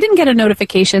seeing it? I didn't get a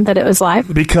notification that it was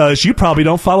live. Because you probably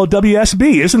don't follow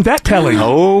WSB. Isn't that telling?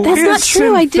 No. That's not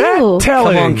true. I do.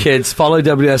 Telling? Come on, kids. Follow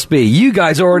WSB. You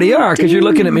guys already are, because you're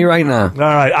looking at me right now. All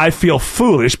right. I feel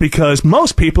foolish because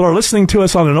most people are listening to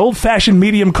us on an old-fashioned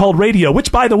medium called radio,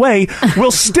 which, by the way,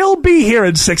 will still be here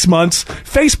in 6 months.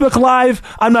 Facebook Live,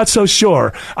 I'm not so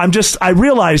sure. I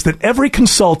realize that every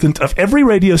consultant of every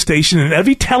radio station and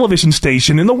every television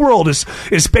station in the world is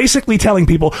basically telling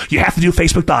people, you have to do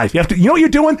Facebook Live. You know what you're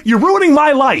doing? You're ruining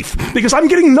my life because I'm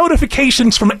getting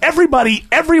notifications from everybody,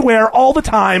 everywhere, all the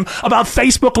time about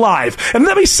Facebook Live. And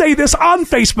let me say this on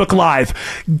Facebook Live.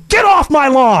 Get off my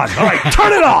lawn. All right,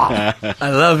 turn it off. I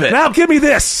love it. Now give me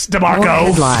this, DeMarco. More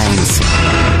headlines.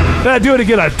 Do it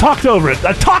again. I talked over it.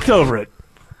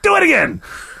 Do it again.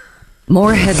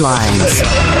 More headlines.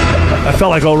 I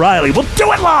felt like O'Reilly. We'll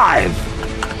do it live.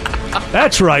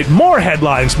 That's right. More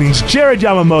headlines means Jared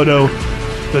Yamamoto,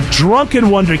 the drunken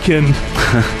wonderkind,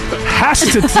 has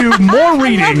to do more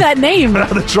reading. I love that name.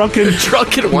 The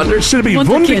drunken wonder. Should it be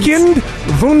Wunderkind.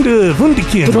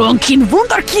 Wunderkind? Drunken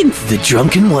Wunderkind. The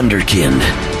drunken wonderkind.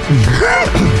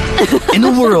 In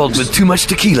a world with too much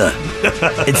tequila,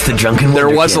 it's the drunken wonderkind. There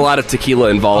was a lot of tequila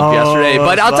involved yesterday,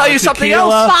 but I'll tell you something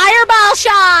tequila. else. Fireball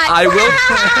shot. I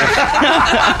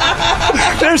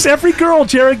will. There's every girl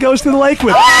Jared goes to the lake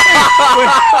with. we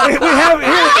have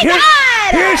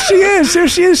here she is. Here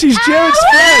she is. She's Jared's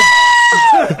friend.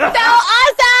 So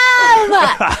awesome!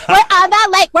 We're on the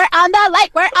lake.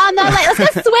 Let's go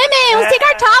swimming. Let's take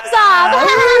our tops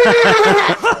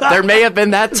off. There may have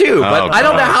been that too, but I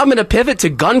don't know how I'm going to pivot to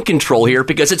gun control here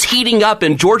because it's heating up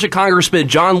and Georgia Congressman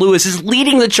John Lewis is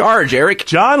leading the charge, Eric.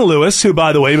 John Lewis, who,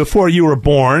 by the way, before you were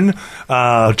born,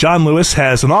 John Lewis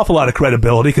has an awful lot of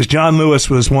credibility because John Lewis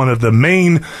was one of the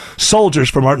main soldiers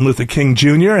for Martin Luther King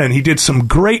Jr., and he did some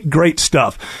great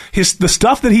stuff. The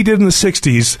stuff that he did in the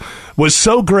 60s was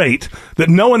so great that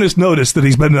no one has noticed that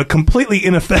he's been a completely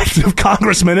ineffective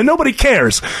congressman, and nobody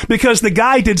cares because the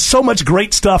guy did so much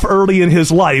great stuff early in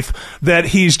his life that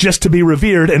he's just to be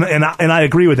revered, and I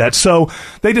agree with that. So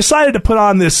they decided to put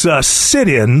on this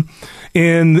sit-in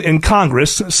in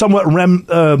Congress, somewhat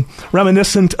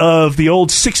reminiscent of the old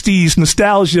 60s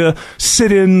nostalgia,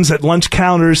 sit-ins at lunch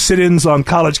counters, sit-ins on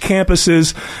college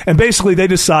campuses, and basically they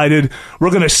decided we're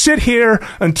going to sit here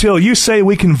until you say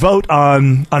we can vote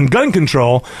on gun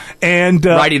control, and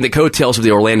riding the coattails of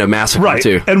the Orlando massacre, right.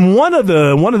 too. And one of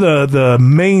the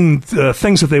main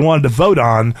things that they wanted to vote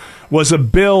on was a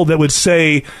bill that would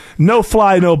say no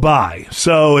fly, no buy.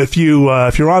 So if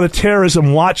you're on a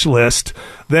terrorism watch list,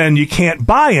 then you can't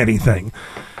buy anything.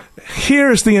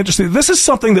 Here's the interesting. This is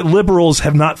something that liberals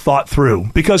have not thought through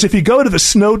because if you go to the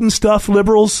Snowden stuff,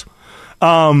 liberals,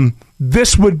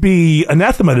 this would be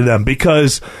anathema to them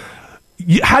because.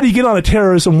 How do you get on a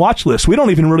terrorism watch list? We don't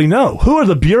even really know. Who are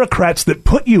the bureaucrats that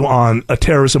put you on a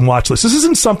terrorism watch list? This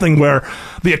isn't something where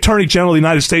the Attorney General of the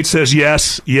United States says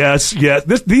yes.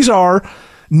 These are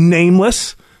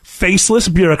nameless, faceless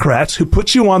bureaucrats who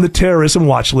put you on the terrorism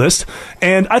watch list.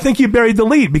 And I think you buried the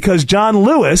lead because John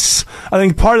Lewis, I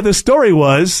think part of the story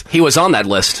was... He was on that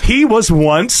list. He was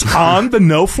once on the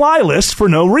no-fly list for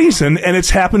no reason, and it's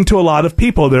happened to a lot of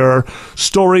people. There are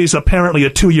stories, apparently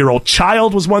a 2-year-old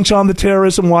child was once on the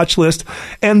terrorism watch list.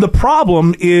 And the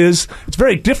problem is it's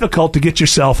very difficult to get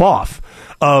yourself off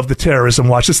of the terrorism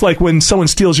watch. It's like when someone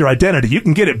steals your identity. You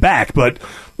can get it back, but,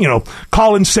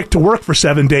 call in sick to work for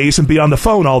 7 days and be on the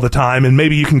phone all the time, and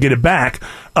maybe you can get it back.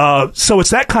 So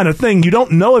it's that kind of thing. You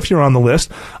don't know if you're on the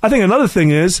list. I think another thing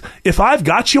is, if I've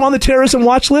got you on the terrorism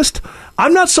watch list,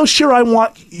 I'm not so sure I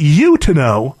want you to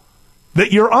know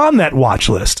that you're on that watch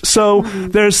list. So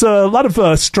there's a lot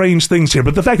of strange things here.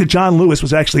 But the fact that John Lewis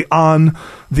was actually on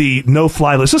the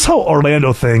no-fly list, this whole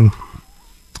Orlando thing,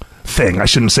 I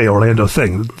shouldn't say Orlando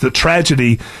thing. The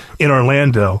tragedy in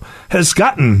Orlando has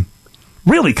gotten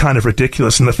really kind of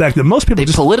ridiculous in the fact that most people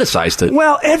just politicized it.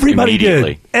 Well, everybody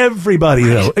did. Everybody,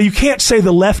 though. You can't say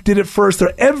the left did it first.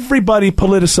 Everybody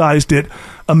politicized it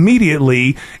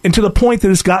immediately, and to the point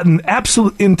that it's gotten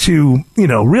into,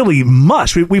 really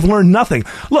mush. We've learned nothing.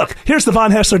 Look, here's the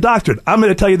von Haessler Doctrine. I'm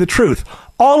going to tell you the truth.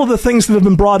 All of the things that have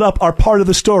been brought up are part of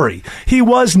the story. He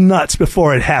was nuts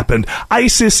before it happened.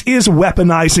 ISIS is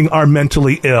weaponizing our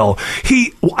mentally ill.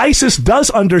 ISIS does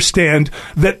understand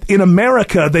that in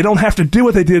America, they don't have to do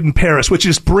what they did in Paris, which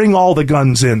is bring all the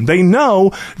guns in. They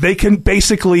know they can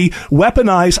basically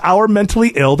weaponize our mentally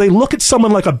ill. They look at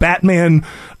someone like a Batman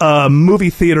movie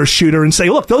theater shooter and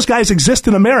say, look, those guys exist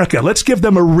in America. Let's give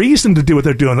them a reason to do what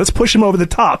they're doing. Let's push them over the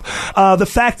top. The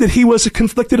fact that he was a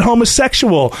conflicted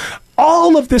homosexual,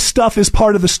 all of this stuff is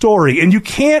part of the story, and you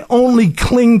can't only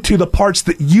cling to the parts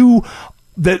that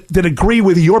that agree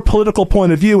with your political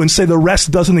point of view and say the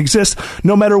rest doesn't exist,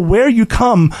 no matter where you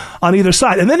come on either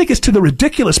side. And then it gets to the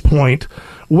ridiculous point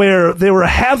where they were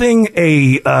having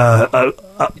a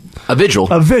vigil.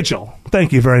 A vigil.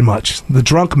 Thank you very much. The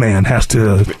drunk man has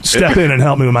to step in and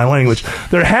help me with my language.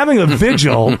 They're having a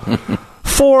vigil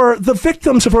for the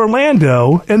victims of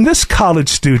Orlando, and this college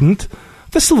student,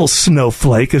 this little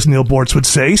snowflake, as Neil Bortz would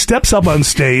say, steps up on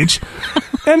stage,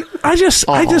 and this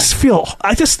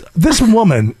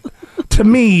woman, to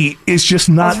me, is just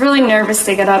not... I was really nervous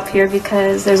to get up here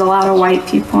because there's a lot of white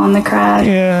people in the crowd.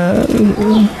 Yeah.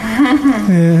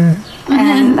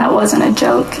 And that wasn't a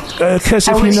joke. Because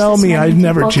if you know me, I'd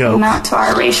never joke. Came out to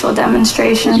our racial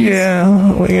demonstrations. Yeah.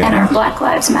 And our Black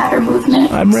Lives Matter movement.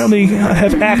 I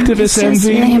have activist envy. It's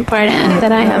really important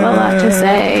that I have a lot to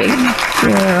say.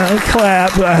 Yeah,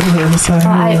 clap. I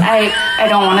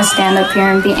don't want to stand up here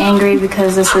and be angry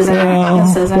because this isn't.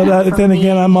 But then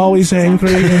again, I'm always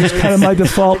angry. It's kind of my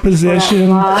default position.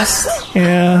 Lost.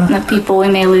 Yeah. And the people we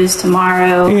may lose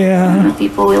tomorrow. Yeah. And the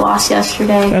people we lost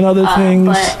yesterday. And other things.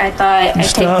 But I thought I'd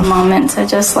take a moment to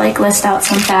just list out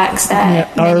some facts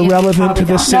that are relevant to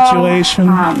this situation.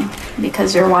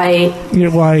 Because you're white. You're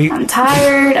white. I'm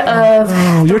tired of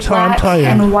black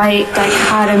and white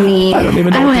dichotomy.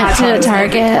 I went to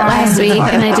Target last week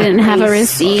and I didn't have a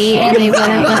receipt and they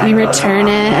wouldn't let me return it,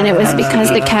 and it was because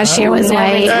the cashier was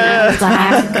white and I was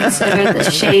black. Consider the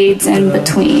shades in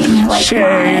between,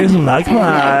 shades like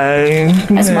mine.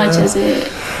 As much as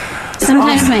it.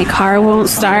 Sometimes my car won't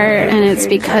start, and it's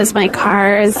because my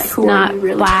car is not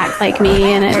black like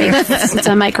me, and it's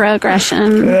a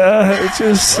microaggression. It's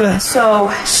just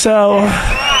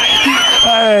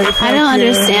I don't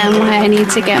understand why I need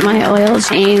to get my oil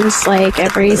changed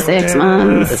every 6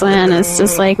 months when it's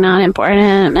just not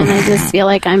important, and I just feel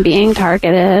like I'm being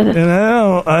targeted. And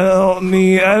I don't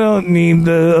need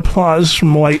the applause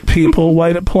from white people.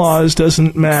 White applause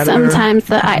doesn't matter. Sometimes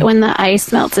when the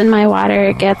ice melts in my water,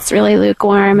 it gets really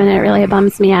lukewarm, and it really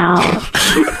bums me out.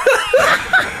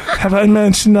 Have I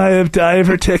mentioned I have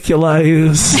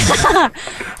diverticulitis?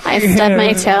 I stubbed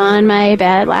my toe on my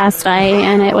bed last night,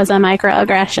 and it was a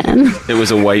microaggression. It was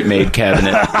a white-made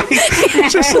cabinet.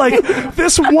 Just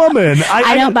this woman.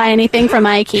 I don't buy anything from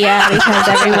IKEA because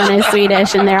everyone is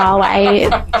Swedish and they're all white.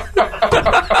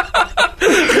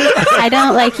 I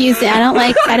don't understand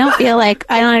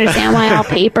why all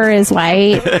paper is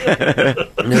white.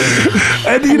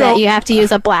 And that you have to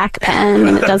use a black pen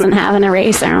and it doesn't have an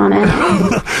eraser on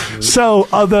it. So,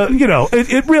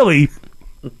 it really...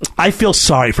 I feel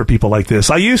sorry for people like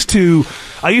this. I used to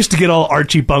get all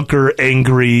Archie Bunker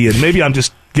angry, and maybe I'm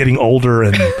just getting older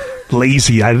and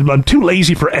lazy. I'm too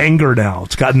lazy for anger now.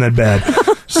 It's gotten that bad.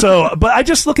 But I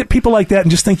just look at people like that and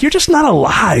just think, you're just not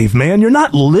alive, man. You're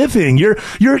not living. You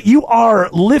are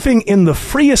living in the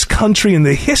freest country in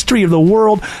the history of the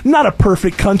world. Not a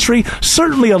perfect country.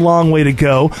 Certainly a long way to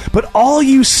go. But all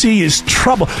you see is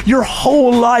trouble. Your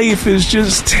whole life is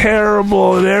just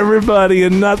terrible, and everybody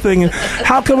and nothing. And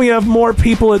how come we have more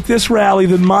people at this rally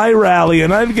than my rally?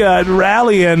 And I've got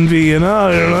rally envy, and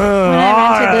I don't know. When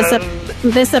I rented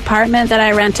this apartment that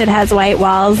I rented has white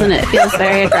walls, and it feels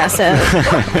very aggressive.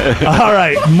 All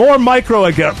right, more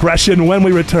microaggression when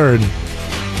we return.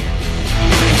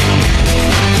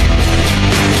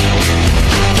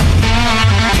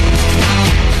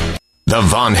 The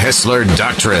Von Haessler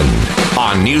Doctrine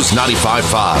on News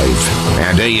 95.5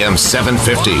 and AM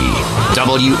 750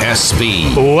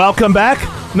 WSB. Welcome back.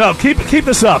 No, keep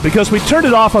this up, because we turned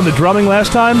it off on the drumming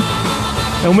last time,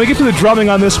 and when we get to the drumming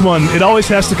on this one, it always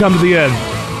has to come to the end.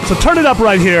 So turn it up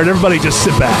right here, and everybody just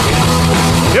sit back.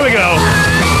 Here we go.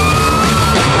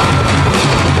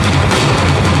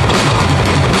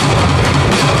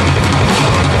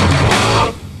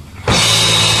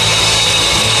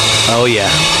 Oh, yeah.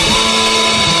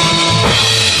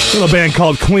 Little band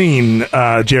called Queen,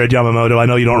 Jared Yamamoto. I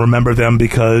know you don't remember them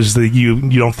because you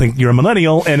don't think you're a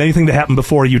millennial, and anything that happened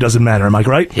before you doesn't matter. Am I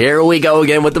right? Here we go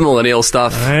again with the millennial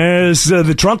stuff. There's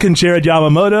the drunken Jared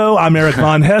Yamamoto. I'm Eric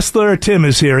Von Haessler. Tim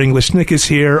is here. English Nick is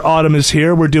here. Autumn is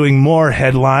here. We're doing more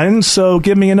headlines, so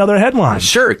give me another headline.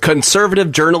 Sure.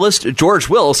 Conservative journalist George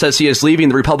Will says he is leaving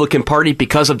the Republican Party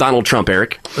because of Donald Trump,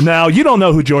 Eric. Now, you don't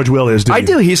know who George Will is, do you? I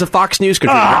do. He's a Fox News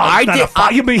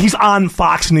contributor. He's on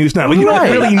Fox News now. But you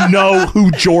don't really know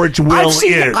who George Will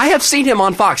is. I have seen him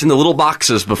on Fox in the little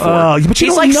boxes before. But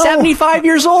he's like 75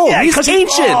 years old. Yeah, he's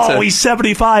ancient. He's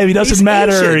 75. He doesn't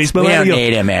matter. Ancient. He's We millennial. don't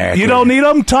need him, Eric. You don't need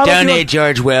him? Tom, Don't need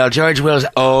George Will. George Will's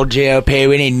old GOP.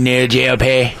 We need new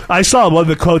GOP. I saw one of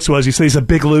the quotes was, he said he's a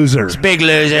big loser. Big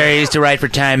loser. He used to write for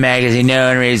Time magazine. No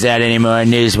one reads that anymore.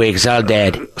 Newsweek. It's all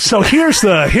dead. So here's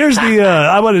the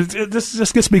I want to, this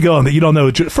just gets me going that you don't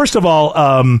know. First of all,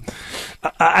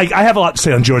 I have a lot to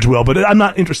say on George Will, but I'm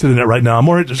not interested in it right now. I'm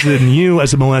more interested in you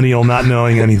as a millennial not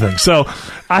knowing anything. So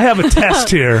I have a test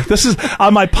here. This is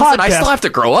on my podcast. Listen, I still have to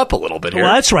grow up a little bit here.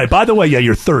 Well, that's right. By the way, yeah,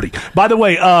 you're 30. By the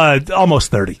way,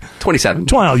 almost 30. 27.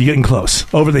 Well, you're getting close.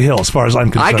 Over the hill, as far as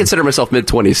I'm concerned. I consider myself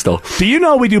mid-20s still. Do you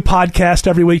know we do podcasts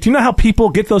every week? Do you know how people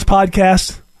get those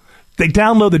podcasts? They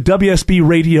download the WSB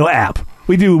radio app.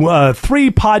 We do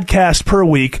 3 podcasts per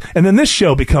week, and then this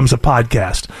show becomes a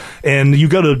podcast. And you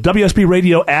go to WSB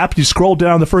radio app, you scroll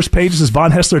down the first page, it says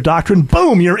Von Haessler Doctrine,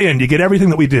 boom, you're in. You get everything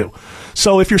that we do.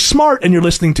 So if you're smart and you're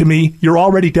listening to me, you're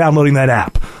already downloading that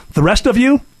app. The rest of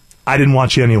you, I didn't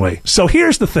want you anyway. So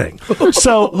here's the thing.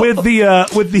 So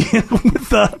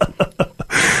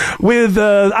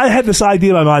I had this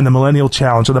idea in my mind, the Millennial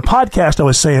Challenge. On the podcast, I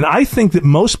was saying, I think that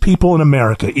most people in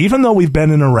America, even though we've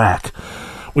been in Iraq,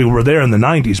 we were there in the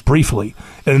 90s briefly.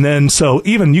 And then, so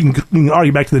even you can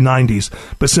argue back to the 90s.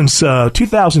 But since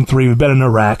 2003, we've been in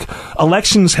Iraq.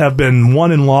 Elections have been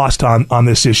won and lost on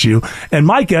this issue. And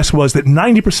my guess was that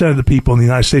 90% of the people in the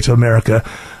United States of America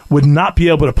would not be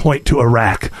able to point to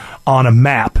Iraq on a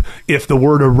map if the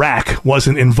word Iraq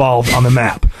wasn't involved on the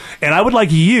map. And I would like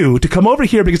you to come over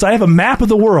here because I have a map of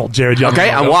the world, Jared Young. Okay,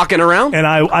 I'm walking around. And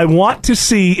I want to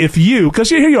see if you, because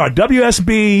here you are,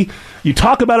 WSB, you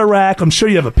talk about Iraq, I'm sure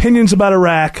you have opinions about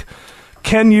Iraq.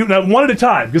 Can you, now one at a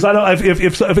time, because I don't,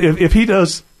 if he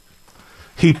does,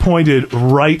 he pointed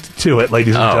right to it,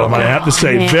 ladies and gentlemen. Okay. I have to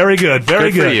say, very good,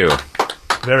 very good. For you.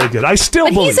 Very good. I still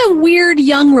But believe. he's a weird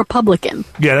young Republican.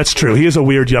 Yeah, that's true. He is a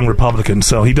weird young Republican,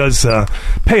 so he does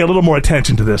pay a little more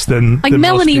attention to this than Like than most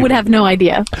Melanie would people. have no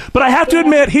idea. But I have to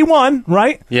admit, he won,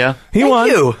 right? Yeah. He won.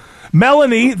 you.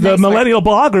 Melanie, the millennial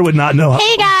blogger, would not know.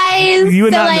 Hey guys, You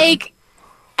would so not know. like,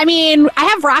 I mean, I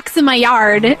have rocks in my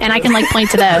yard, and I can like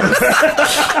point to those.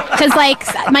 Because like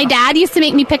my dad used to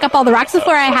make me pick up all the rocks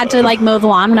before I had to like mow the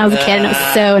lawn when I was a kid, and it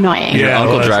was so annoying. Your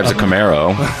uncle well, drives a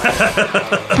Camaro.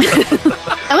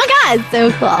 Oh my god,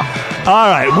 so cool. All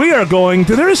right, we are going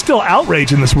to. There is still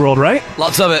outrage in this world, right?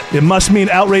 Lots of it. It must mean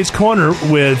Outrage Corner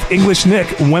with English Nick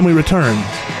when we return.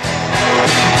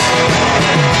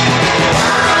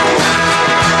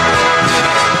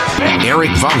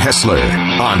 Eric Von Haessler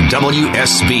on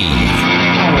WSB.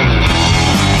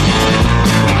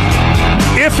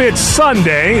 If it's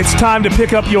Sunday, it's time to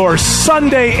pick up your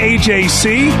Sunday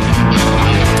AJC.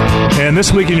 And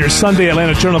this week in your Sunday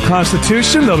Atlanta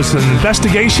Journal-Constitution, there was an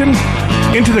investigation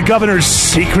into the governor's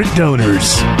secret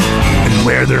donors and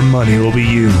where their money will be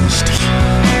used.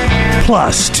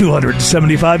 Plus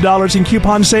 $275 in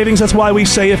coupon savings. That's why we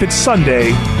say if it's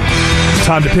Sunday, it's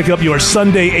time to pick up your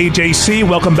Sunday AJC.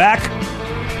 Welcome back.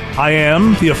 I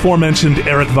am the aforementioned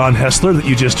Eric Von Haessler that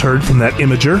you just heard from that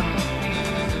imager.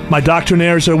 My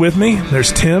Doctrinaires are with me.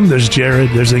 There's Tim, there's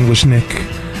Jared, there's English Nick,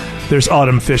 there's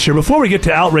Autumn Fisher. Before we get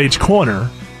to Outrage Corner,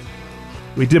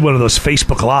 we did one of those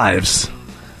Facebook Lives.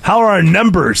 How are our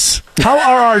numbers? How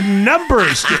are our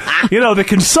numbers? You know, the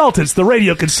consultants, the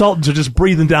radio consultants are just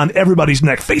breathing down everybody's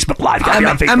neck. Facebook Live. Gotta be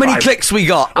on Facebook How many Live. clicks we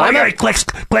got? I got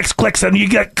clicks, and you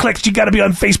get clicks. You got to be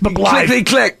on Facebook Live.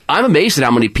 Click. I'm amazed at how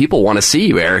many people want to see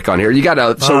you, Eric, on here. You got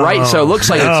to so it looks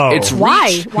like it's Why?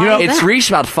 reached. Why is It's that? reached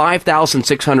about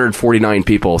 5,649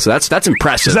 people. So that's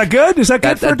impressive. Is that good? Is that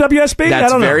good for WSB? That's I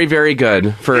don't know. very, very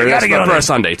good for You gotta get on for that. a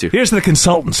Sunday too. Here's the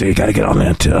consultancy. You got to get on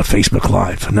that Facebook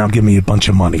Live. Now give me a bunch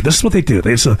of money. This is what they do.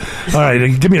 They say, all right,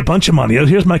 give me a bunch of money.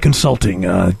 Here's my consulting.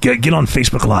 Get on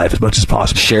Facebook Live as much as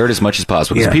possible. Share it as much as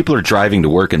possible because Yeah. people are driving to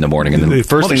work in the morning, and the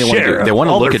first thing they want to do, they want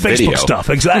to all look their at Facebook video. stuff.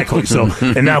 Exactly. So,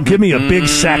 and now give me a big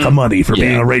sack of money for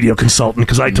being a radio consultant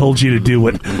because I told you to do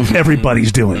what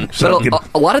everybody's doing. So But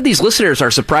a lot of these listeners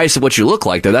are surprised at what you look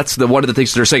like, though. That's one of the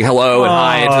things they're saying hello and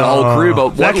hi to the whole crew.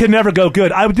 But that could never go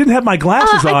good. I didn't have my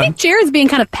glasses on. I think Jared's being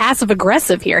kind of passive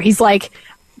aggressive here. He's like,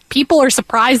 people are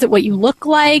surprised at what you look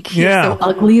like. You're Yeah. so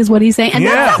ugly is what he's saying. And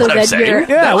Yeah. that's What so I'm that saying. you're.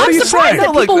 Yeah, what I'm are you surprised saying? that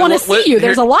No, look, people want to look, see you.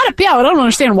 There's a lot of people. I don't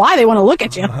understand why they want to look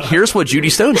at you. here's what Judy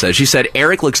Stone says. She said,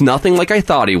 Eric looks nothing like I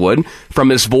thought he would. From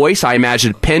his voice, I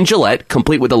imagined Penn Jillette,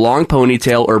 complete with a long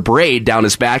ponytail or braid down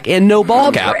his back and no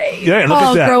ball cap. Yeah, look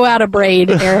at that. Grow out a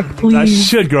braid, Eric, I please.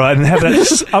 should grow out and have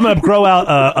that. I'm going to grow out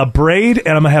a braid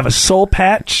and I'm going to have a soul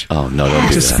patch. Oh no, don't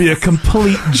do Just that. be a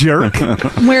complete jerk.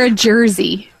 Wear a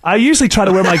jersey. I usually try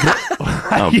to wear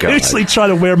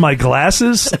my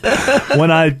glasses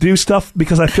when I do stuff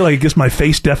because I feel like it gives my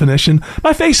face definition.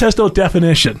 My face has no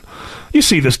definition. You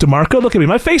see this, DeMarco? Look at me.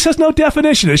 My face has no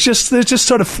definition. It's just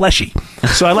sort of fleshy.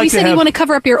 So I like. You said you want to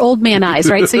cover up your old man eyes,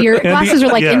 right? So your glasses are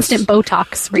like instant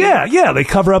Botox. For you. Yeah. They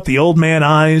cover up the old man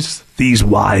eyes. These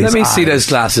wise. Let me eyes. see those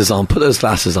glasses on. Put those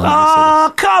glasses on.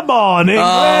 Oh, come on, England.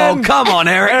 Oh, come on,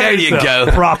 Eric. There you go.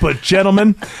 Proper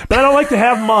gentleman. But I don't like to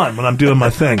have them on when I'm doing my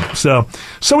thing. So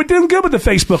we're doing good with the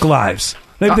Facebook Lives.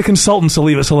 Maybe the consultants will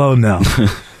leave us alone now.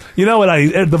 You know what?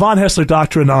 The Von Haessler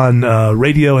Doctrine on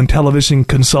radio and television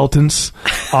consultants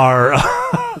are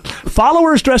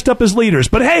followers dressed up as leaders.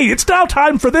 But hey, it's now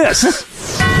time for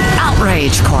this.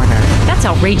 Outrage Corner. That's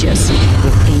outrageous.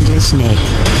 With English Nick.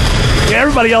 Yeah,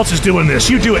 everybody else is doing this.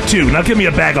 You do it too. Now give me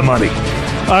a bag of money.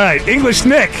 All right, English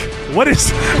Nick. What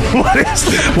is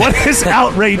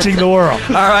outraging the world?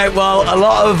 All right, well, a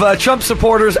lot of Trump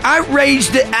supporters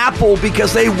outraged at Apple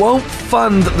because they won't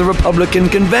fund the Republican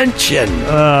convention.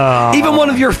 Even one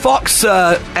of your Fox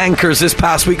anchors this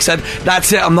past week said,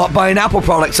 "That's it, I'm not buying Apple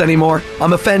products anymore.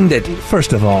 I'm offended."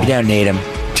 First of all, You don't need them.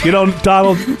 you don't,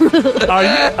 Donald.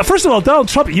 First of all, Donald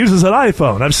Trump uses an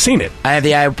iPhone. I've seen it. I have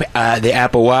the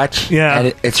Apple Watch. Yeah.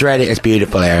 And it's ready. It's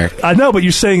beautiful, Eric. I know, but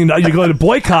you're saying you're going to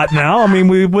boycott now. I mean,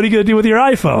 what are you going to do with your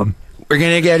iPhone? We're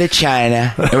going to go to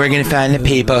China, and we're going to find the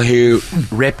people who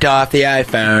ripped off the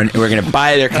iPhone, and we're going to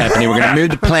buy their company. We're going to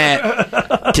move the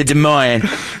plant to Des Moines,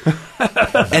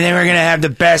 and then we're going to have the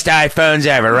best iPhones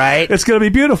ever, right? It's going to be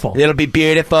beautiful. It'll be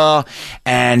beautiful,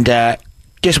 and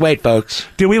just wait, folks.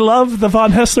 Do we love the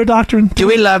Von Haessler Doctrine? Do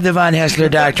we love the Von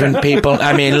Haessler Doctrine, people?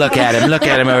 I mean, look at him. Look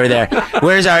at him over there.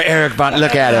 Where's our Eric Von?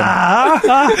 Look at him.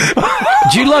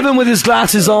 Do you love him with his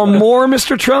glasses on more,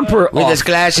 Mr. Trump? Or with his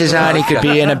glasses on, he could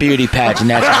be in a beauty pageant.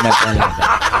 That's how much I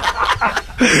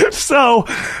love him. So,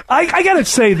 I got to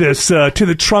say this to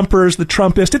the Trumpers, the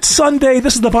Trumpists. It's Sunday.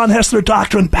 This is the Von Haessler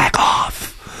Doctrine. Back off.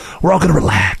 We're all going to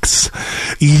relax.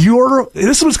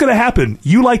 This is what's going to happen.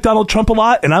 You like Donald Trump a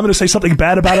lot, and I'm going to say something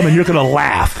bad about him, and you're going to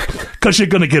laugh because you're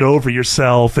going to get over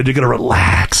yourself, and you're going to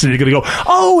relax, and you're going to go,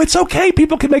 oh, it's okay.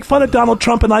 People can make fun of Donald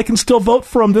Trump, and I can still vote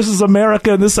for him. This is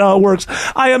America, and this is how it works.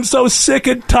 I am so sick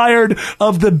and tired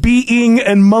of the being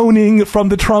and moaning from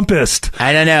the Trumpist.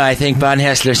 I don't know. I think Von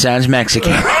Haessler sounds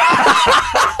Mexican.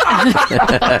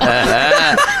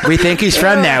 We think he's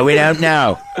from there. We don't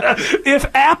know. If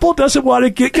Apple doesn't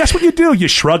want to guess what you do? You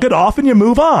shrug it off and you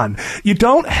move on. You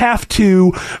don't have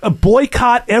to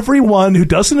boycott everyone who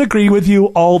doesn't agree with you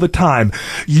all the time.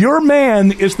 Your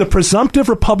man is the presumptive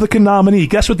Republican nominee.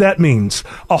 Guess what that means?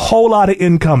 A whole lot of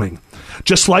incoming.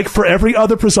 Just like for every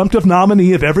other presumptive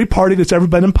nominee of every party that's ever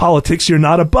been in politics, you're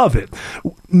not above it.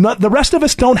 The rest of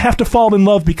us don't have to fall in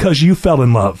love because you fell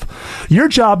in love. Your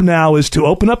job now is to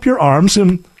open up your arms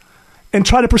and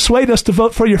try to persuade us to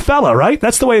vote for your fella, right?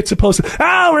 That's the way it's supposed to.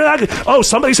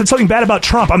 Somebody said something bad about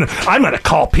Trump. I'm going to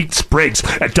call Pete Spriggs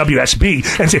at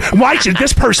WSB and say, why should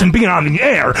this person be on the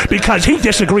air? Because he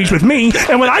disagrees with me.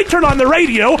 And when I turn on the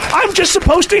radio, I'm just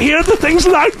supposed to hear the things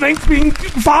that I think being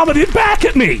vomited back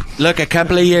at me. Look, a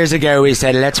couple of years ago, we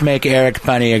said, let's make Eric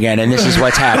funny again. And this is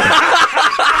what's happened.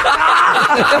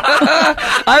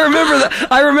 I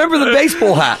remember the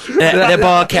baseball hat. The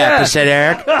ball cap. You said,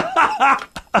 Eric?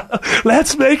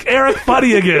 Let's make Eric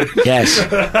funny again. Yes.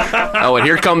 Oh, and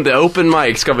here come the open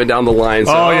mics coming down the line.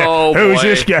 So, yeah. Who's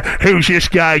this guy? Who's this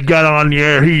guy got on the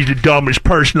air? He's the dumbest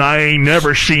person I ain't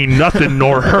never seen nothing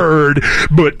nor heard.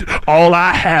 But all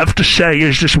I have to say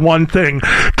is just one thing: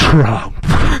 Trump.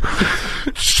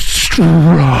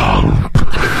 Trump.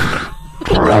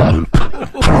 Trump.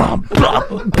 Trump.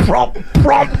 Trump.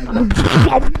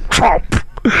 Trump. Trump.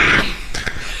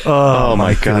 Oh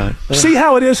my God. See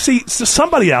how it is? See,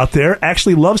 somebody out there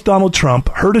actually loves Donald Trump,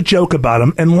 heard a joke about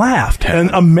him, and laughed.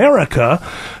 And America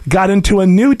got into a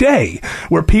new day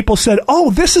where people said,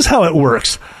 oh, this is how it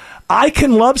works. I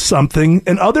can love something,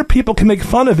 and other people can make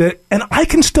fun of it, and I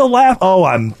can still laugh. Oh,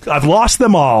 I've lost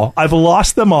them all. I've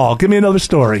lost them all. Give me another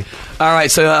story. All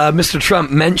right, so Mr.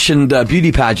 Trump mentioned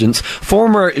beauty pageants.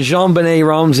 Former Jean-Benet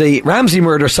Ramsey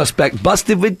murder suspect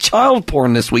busted with child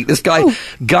porn this week. This guy,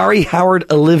 Gary Howard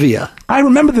Olivia. I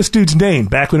remember this dude's name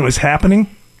back when it was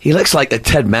happening. He looks like a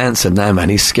Ted Manson now, man.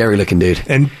 He's a scary looking dude.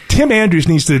 And Tim Andrews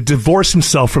needs to divorce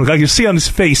himself from. Like you see on his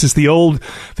face, is the old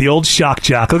shock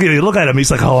jock. Look at him.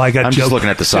 He's like, oh, I got. I'm just looking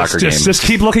at the soccer game. Just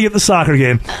keep looking at the soccer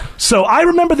game. So I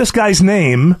remember this guy's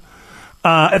name.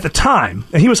 at the time,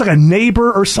 and he was like a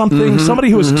neighbor or something, somebody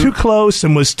who was too close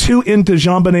and was too into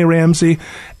JonBenet Ramsey,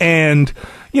 and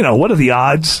what are the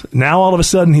odds? Now all of a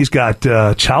sudden he's got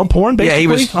child porn, basically? Yeah, he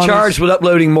was charged with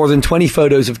uploading more than 20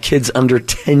 photos of kids under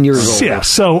 10 years old. Yeah,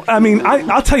 so, I mean,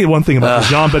 I'll tell you one thing about the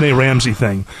JonBenet Ramsey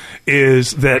thing,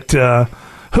 is that,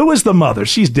 who is the mother?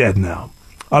 She's dead now.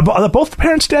 Are both the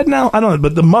parents dead now? I don't know,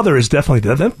 but the mother is definitely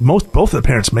dead. Both of the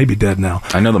parents may be dead now.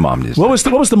 I know the mom is. What was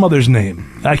the mother's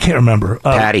name? I can't remember.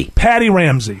 Patty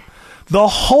Ramsey. The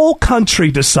whole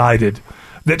country decided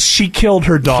that she killed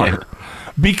her daughter.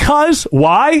 Because,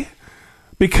 why?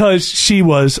 Because she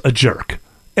was a jerk.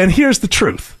 And here's the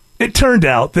truth. It turned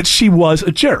out that she was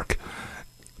a jerk.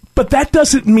 But that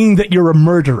doesn't mean that you're a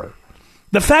murderer.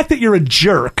 The fact that you're a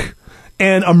jerk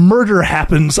and a murder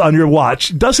happens on your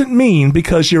watch doesn't mean,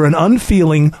 because you're an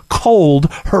unfeeling, cold,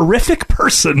 horrific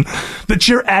person, that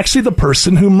you're actually the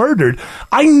person who murdered.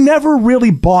 I never really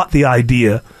bought the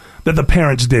idea that the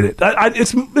parents did it.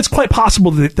 It's quite possible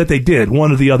that they did.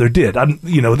 One or the other did.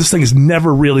 This thing has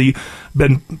never really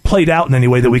been played out in any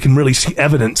way that we can really see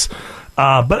evidence.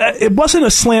 But it wasn't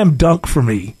a slam dunk for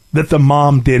me that the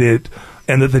mom did it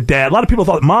and that the dad. A lot of people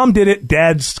thought mom did it,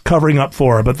 dad's covering up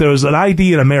for her. But there was an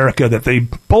idea in America that they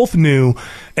both knew,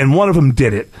 and one of them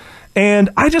did it. And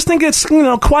I just think it's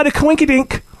quite a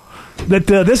coinkydink that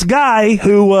this guy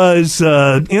who was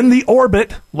in the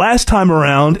orbit last time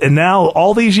around, and now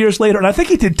all these years later, and I think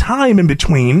he did time in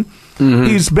between.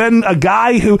 He's been a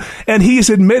guy and he's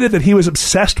admitted that he was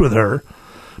obsessed with her.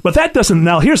 But that doesn't,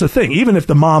 now here's the thing, even if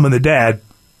the mom and the dad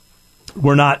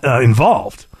were not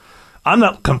involved, I'm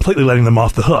not completely letting them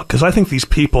off the hook, because I think these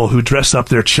people who dress up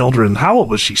their children, how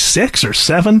old was she, 6 or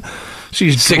 7?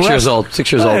 She's 6 years old.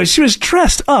 6 years old. She was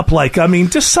dressed up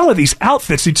just some of these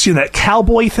outfits. You'd see that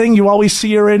cowboy thing you always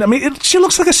see her in. I mean, she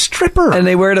looks like a stripper. And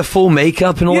they wear the full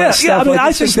makeup and all that stuff. Yeah, I mean,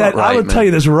 I think that, I would tell you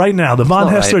this right now, the von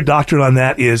Haessler Doctrine on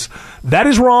that is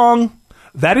wrong.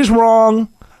 That is wrong.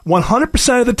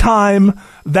 100% of the time,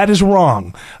 that is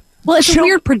wrong. Well, it's a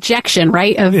weird projection,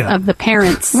 right, of the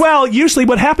parents. Well, usually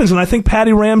what happens, and I think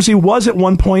Patty Ramsey was at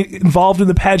one point involved in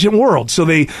the pageant world, so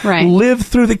they live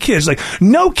through the kids. Like,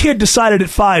 no kid decided at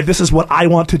 5, this is what I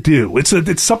want to do.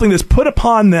 It's something that's put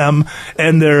upon them,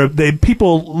 and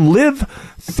people live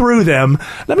through them.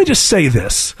 Let me just say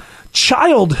this.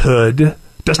 Childhood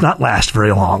does not last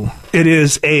very long. It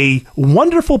is a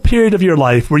wonderful period of your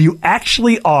life where you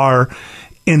actually are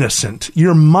innocent.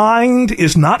 Your mind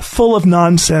is not full of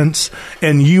nonsense,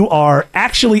 and you are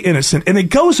actually innocent. And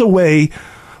it goes away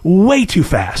way too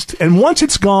fast. And once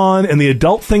it's gone and the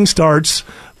adult thing starts,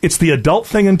 it's the adult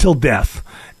thing until death.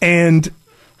 And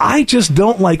I just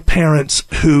don't like parents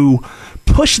who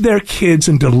push their kids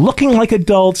into looking like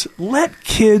adults. Let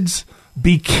kids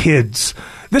be kids.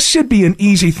 This should be an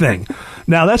easy thing.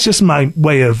 Now, that's just my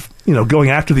way of, going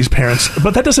after these parents,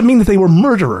 but that doesn't mean that they were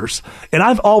murderers. And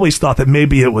I've always thought that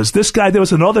maybe it was this guy. There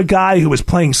was another guy who was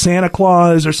playing Santa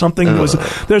Claus or something. What's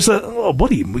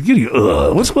with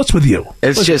you?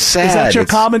 It's just sad. Is that your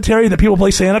commentary that people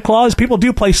play Santa Claus? People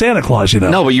do play Santa Claus,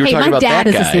 No, but you were talking about that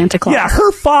guy. My dad is a Santa Claus. Yeah,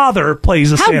 her father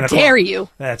plays a Santa Claus. How dare you?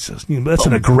 That's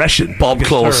an aggression. Bob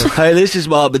Claus. Hey, this is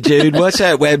Mama Dude. What's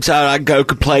that website I can go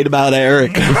complain about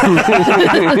Eric?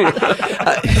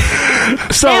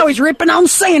 So now he's ripping on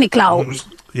Santa Claus.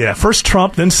 Yeah, first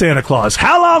Trump, then Santa Claus.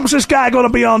 How long is this guy going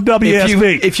to be on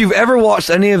WSB? If you've ever watched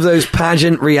any of those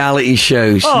pageant reality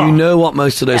shows, you know what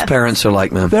most of those parents are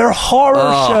like, man. They're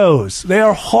horror shows. They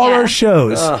are horror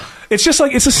shows. It's just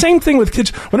like, it's the same thing with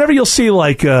kids. Whenever you'll see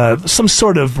some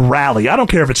sort of rally, I don't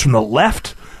care if it's from the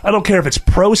left, I don't care if it's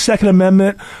pro Second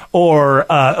Amendment or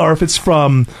if it's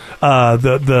from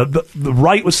the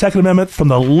right with Second Amendment, from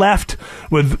the left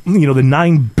with the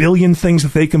 9 billion things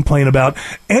that they complain about.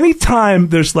 Anytime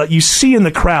there's you see in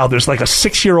the crowd, there's like a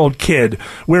 6-year-old kid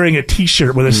wearing a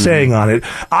T-shirt with a saying on it.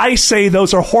 I say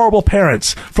those are horrible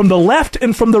parents from the left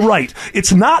and from the right.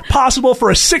 It's not possible for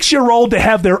a 6-year-old to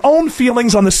have their own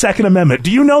feelings on the Second Amendment.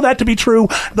 Do you know that to be true?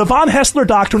 The von Haessler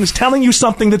Doctrine is telling you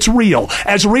something that's real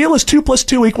as 2 +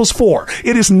 2 = 4.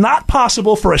 It is not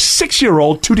possible for a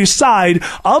 6-year-old to decide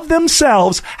of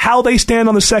themselves how they stand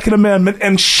on the Second Amendment,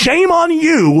 and shame on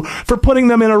you for putting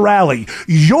them in a rally.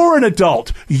 You're an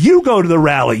adult. You go to the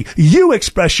rally. You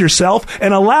express yourself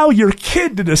and allow your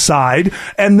kid to decide,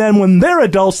 and then when they're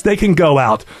adults, they can go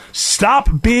out. Stop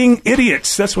being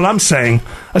idiots. That's what I'm saying.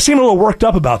 I seem a little worked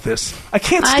up about this. I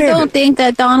can't stand it. I don't think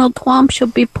that Donald Trump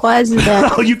should be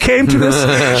president. Oh, you came to this?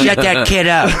 Shut that kid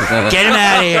up. Get him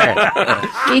out of here.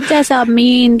 He's just a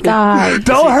mean guy.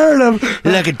 Don't hurt him.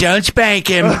 Look, don't spank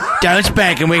him. Don't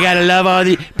spank him. We gotta love all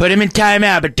the. Put him in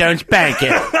timeout, but don't spank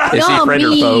him. Is he friend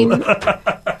or foe?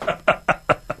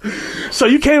 So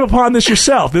you came upon this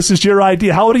yourself. This is your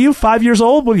idea. How old are you? 5 years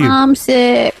old? What are you? I'm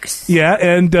 6. Yeah,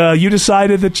 and you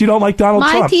decided that you don't like Donald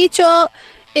Trump. My teacher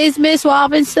is Miss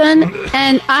Robinson,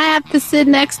 and I have to sit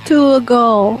next to a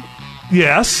girl.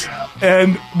 Yes.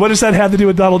 And what does that have to do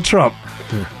with Donald Trump?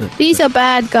 He's a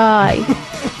bad guy.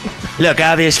 Look,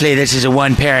 obviously, this is a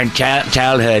one-parent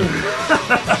childhood.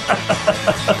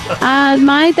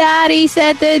 My daddy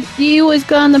said that he was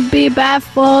going to be bad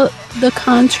for the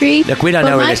country. Look, we don't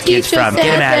know where this kid's from. Get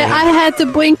him out of here. I had to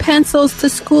bring pencils to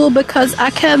school because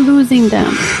I kept losing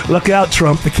them. Look out,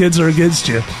 Trump. The kids are against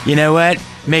you. You know what?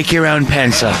 Make your own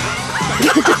pencil.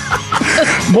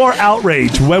 More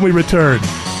outrage when we return.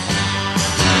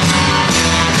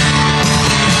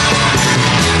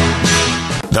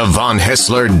 The Von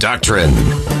Haessler Doctrine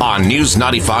on News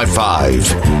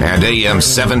 95.5 and AM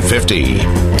 750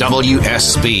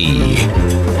 WSB.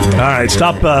 All right,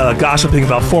 stop gossiping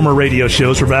about former radio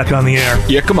shows. We're back on the air.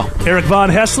 Yeah, come on. Eric Von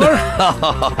Haessler.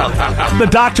 The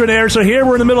Doctrinaires are here.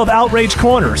 We're in the middle of Outrage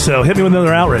Corner, so hit me with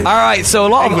another outrage. All right, so a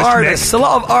lot of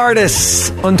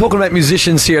artists, I'm talking about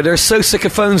musicians here, they're so sick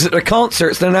of phones at their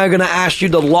concerts, they're now going to ask you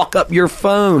to lock up your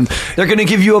phone. They're going to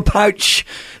give you a pouch.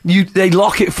 They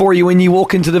lock it for you when you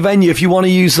walk into the venue. If you want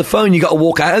to use the phone, you got to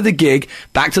walk out of the gig,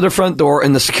 back to the front door,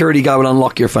 and the security guy will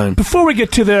unlock your phone. Before we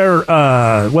get to their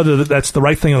whether that's the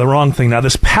right thing or the wrong thing, now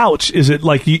this pouch, is it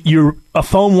like a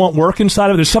phone won't work inside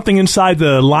of it? There's something inside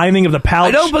the lining of the pouch.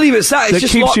 I don't believe it's that. It's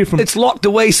just keeps you from. It's locked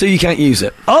away so you can't use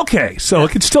it. Okay, so it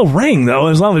could still ring though.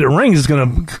 As long as it rings, it's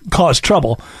going to cause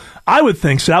trouble. I would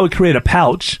think so. I would create a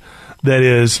pouch that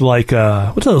is like,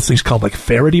 what's those things called? Like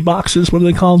Faraday boxes? What are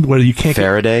they called? Where you can't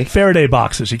Faraday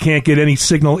boxes. You can't get any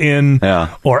signal in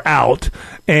or out.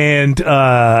 And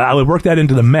I would work that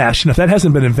into the mesh. And if that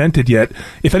hasn't been invented yet,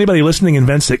 if anybody listening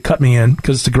invents it, cut me in,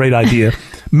 because it's a great idea.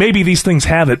 Maybe these things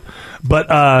have it. But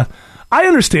I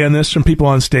understand this from people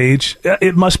on stage.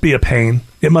 It must be a pain.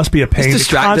 It must be a pain. It's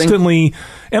distracting. Constantly.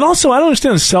 And also, I don't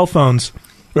understand cell phones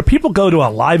where people go to a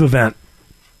live event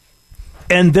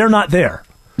and they're not there.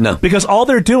 No. Because all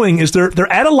they're doing is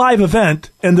they're at a live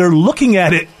event and they're looking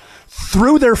at it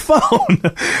through their phone,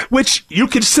 which you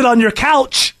could sit on your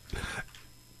couch.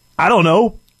 I don't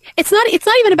know. It's not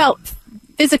even about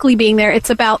physically being there.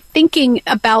 It's about thinking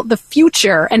about the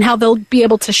future and how they'll be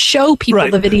able to show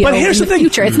people the video but here's in the thing.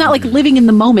 future. It's not like living in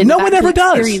the moment. No one ever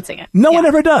does. Experiencing it. No one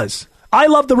ever does. I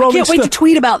love the Rolling Stones. I can't wait to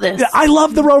tweet about this. Yeah, I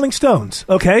love the Rolling Stones,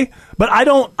 okay? But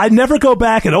I never go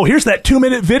back and, here's that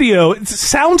 2-minute video. It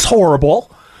sounds horrible.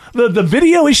 The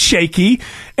video is shaky,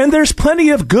 and there's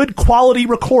plenty of good quality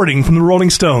recording from the Rolling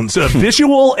Stones,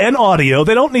 visual and audio.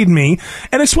 They don't need me.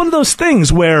 And it's one of those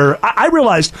things where I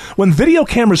realized when video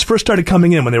cameras first started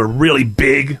coming in, when they were really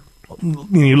big,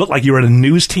 you looked like you were in a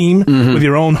news team with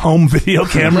your own home video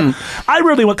camera. I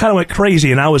really went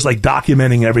crazy, and I was like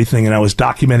documenting everything, and I was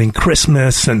documenting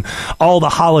Christmas and all the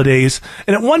holidays.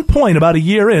 And at one point, about a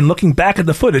year in, looking back at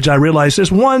the footage, I realized there's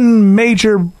one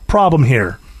major problem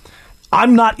here.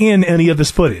 I'm not in any of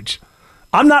this footage.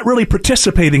 I'm not really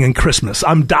participating in Christmas.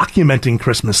 I'm documenting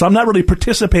Christmas. I'm not really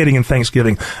participating in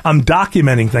Thanksgiving. I'm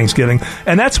documenting Thanksgiving.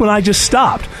 And that's when I just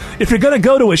stopped. If you're going to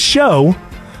go to a show,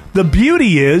 the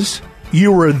beauty is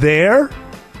you were there,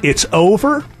 it's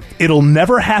over, it'll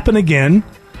never happen again,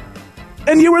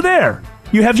 and you were there.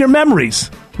 You have your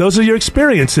memories. Those are your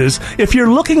experiences. If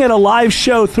you're looking at a live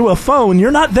show through a phone,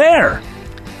 you're not there.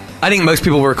 I think most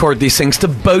people record these things to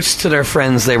boast to their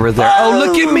friends they were there. Oh,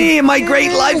 look at me, my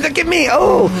great life, look at me.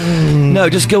 Oh, no,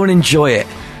 just go and enjoy it.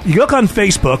 You look on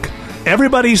Facebook,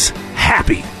 everybody's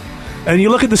happy. And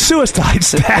you look at the suicide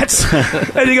stats,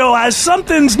 and you go,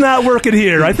 something's not working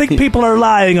here. I think people are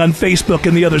lying on Facebook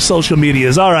and the other social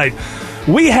medias. All right,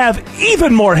 we have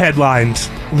even more headlines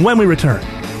when we return.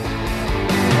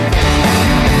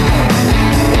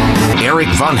 Eric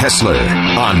Von Haessler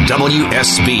on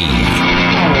WSB.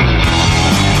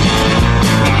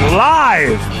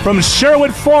 Live from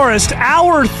Sherwood Forest,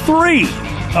 Hour 3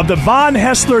 of the Von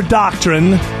Haessler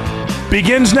Doctrine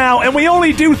begins now, and we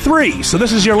only do 3, so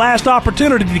this is your last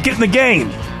opportunity to get in the game.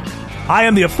 I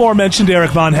am the aforementioned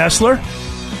Eric Von Haessler,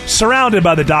 surrounded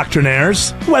by the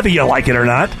Doctrinaires, whether you like it or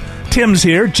not. Tim's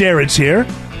here, Jared's here,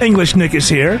 English Nick is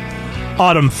here,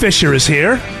 Autumn Fisher is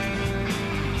here.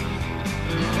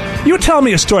 You tell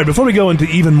me a story before we go into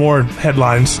even more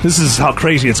headlines. This is how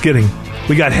crazy it's getting.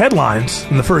 We got headlines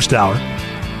in the first hour,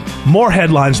 more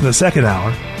headlines in the second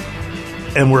hour,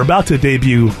 and we're about to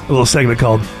debut a little segment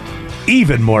called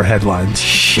Even More Headlines.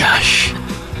 Shush.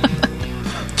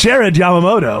 Jared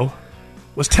Yamamoto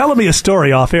was telling me a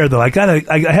story off air, though. I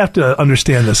have to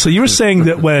understand this. So you were saying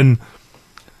that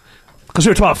because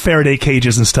we were talking about Faraday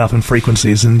cages and stuff and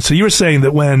frequencies, and so you were saying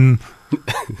that when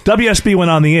WSB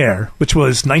went on the air, which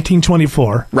was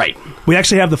 1924. Right. We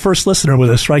actually have the first listener with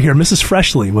us right here. Mrs.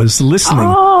 Freshley was listening.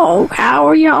 Oh, how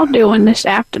are y'all doing this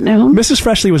afternoon? Mrs.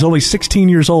 Freshley was only 16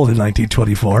 years old in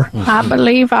 1924. I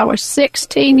believe I was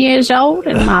 16 years old,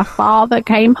 and my father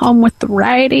came home with the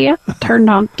radio, turned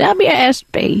on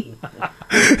WSB.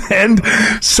 And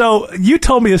so you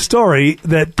told me a story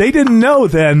that they didn't know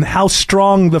then how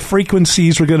strong the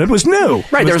frequencies were going to. It was new.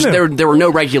 Right. There were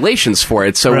no regulations for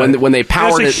it. So when they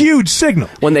powered it, a huge signal.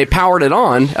 When they powered it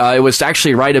on, it was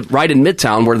actually right in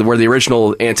Midtown where the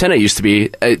original antenna used to be.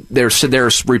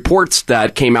 There's reports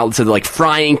that came out that said like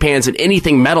frying pans and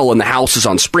anything metal in the houses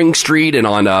on Spring Street and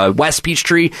on West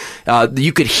Peachtree.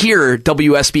 You could hear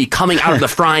WSB coming out of the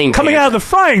frying pan. Coming out of the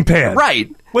frying pan.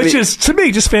 Right. Which is, to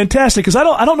me, just fantastic, because I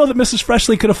don't know that Mrs.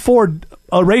 Freshley could afford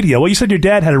a radio. Well, you said your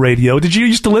dad had a radio. Did you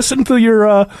used to listen through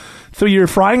your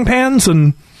frying pans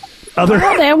and other...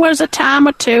 Well, there was a time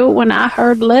or two when I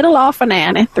heard Little Orphan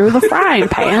Annie through the frying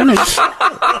pan.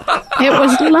 It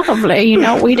was lovely. You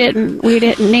know, we didn't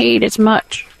need as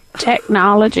much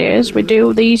technology as we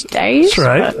do these days. That's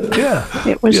right. Yeah.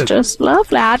 It was just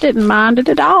lovely. I didn't mind it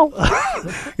at all.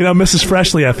 You know, Mrs.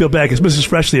 Freshley, I feel bad, because Mrs.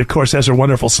 Freshley, of course, has her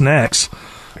wonderful snacks.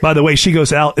 By the way, she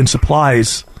goes out and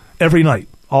supplies every night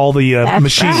all the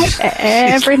machines. Right.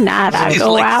 Every night I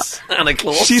go out. Santa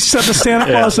Claus. She's the Santa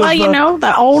Claus of... Well, you know,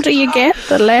 the older you get,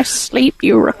 the less sleep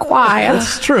you require.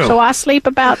 That's true. So I sleep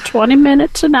about 20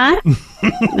 minutes a night.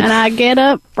 And I get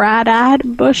up bright-eyed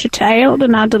and bushy-tailed,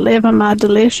 and I deliver my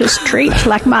delicious treats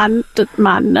like my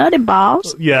Nutty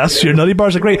Bars. Yes, your Nutty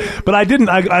Bars are great. But I didn't.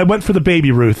 I went for the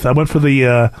Baby Ruth. I went for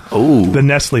the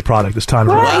Nestle product this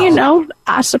time around. Well, you know,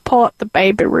 I support the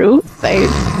Baby Ruth.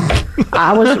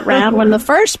 I was around when the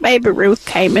first Baby Ruth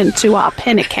came into our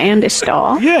penny candy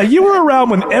store. Yeah, you were around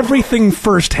when everything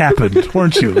first happened,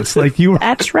 weren't you? It's like you were...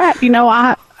 That's right. You know,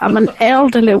 I'm an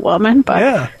elderly woman,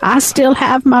 but I still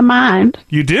have my mind.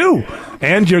 You do.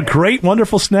 And your great,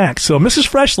 wonderful snacks. So Mrs.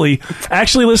 Freshley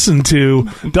actually listened to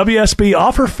WSB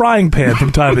off her frying pan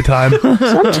from time to time.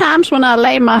 Sometimes when I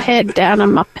lay my head down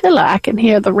on my pillow, I can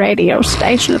hear the radio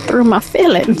station through my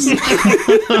feelings.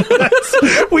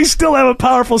 We still have a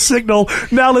powerful signal.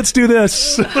 Now let's do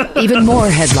this. Even more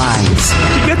headlines.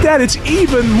 Did you get that? It's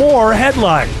even more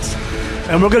headlines.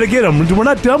 And we're going to get them. We're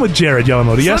not done with Jared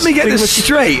Yamamoto. Yes? Let me get this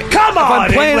straight. Come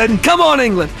on, England. Come on,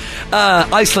 England.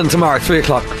 Iceland tomorrow, 3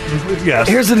 o'clock. Yes.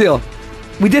 Here's the deal.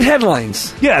 We did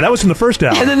headlines. Yeah, that was in the first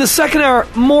hour. And then the second hour,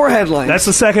 more headlines. That's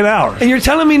the second hour. And you're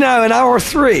telling me now in hour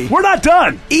 3. We're not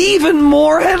done. Even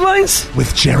more headlines?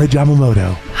 With Jared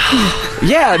Yamamoto.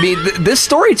 Yeah, I mean, this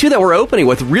story, too, that we're opening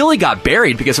with really got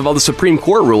buried because of all the Supreme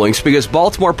Court rulings, because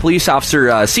Baltimore police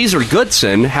officer Caesar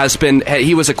Goodson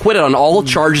he was acquitted on all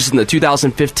charges in the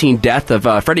 2015 death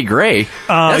of Freddie Gray.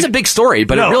 That's a big story,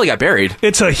 but it really got buried.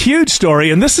 It's a huge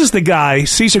story, and this is the guy,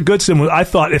 Caesar Goodson. I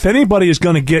thought if anybody is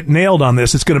going to get nailed on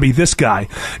this, it's going to be this guy.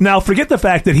 Now, forget the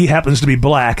fact that he happens to be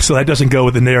black, so that doesn't go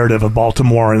with the narrative of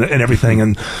Baltimore and everything,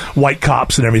 and white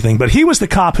cops and everything, but he was the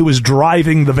cop who was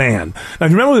driving the van. Now,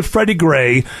 remember with Freddie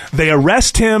Gray, they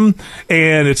arrest him,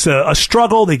 and it's a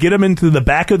struggle. They get him into the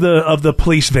back of the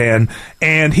police van,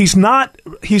 and he's not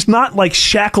like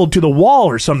shackled to the wall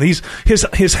or something.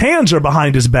 His hands are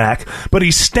behind his back, but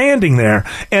he's standing there.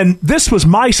 And this was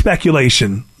my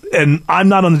speculation, and I'm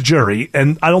not on the jury,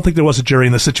 and I don't think there was a jury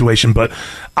in this situation, but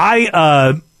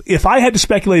if I had to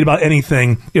speculate about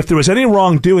anything, if there was any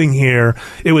wrongdoing here,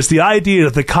 it was the idea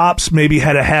that the cops maybe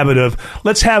had a habit of,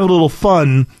 let's have a little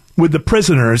fun with the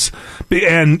prisoners,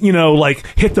 and, you know, like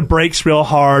hit the brakes real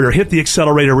hard or hit the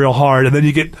accelerator real hard, and then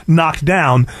you get knocked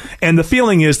down. And the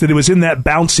feeling is that it was in that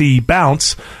bouncy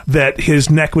bounce that his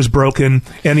neck was broken,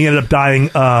 and he ended up dying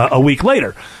a week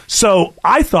later. So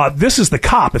I thought, this is the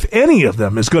cop. If any of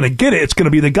them is going to get it, it's going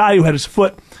to be the guy who had his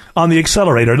foot on the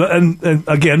accelerator. And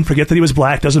again, forget that he was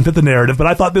black, doesn't fit the narrative, but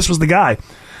I thought this was the guy.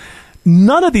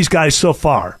 None of these guys so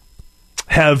far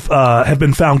have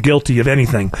been found guilty of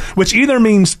anything, which either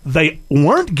means they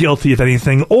weren't guilty of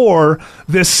anything, or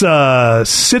this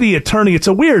city attorney,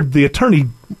 the attorney,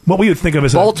 what we would think of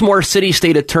as Baltimore City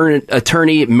State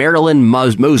Attorney Marilyn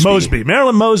Mosby.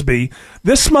 Marilyn Mosby.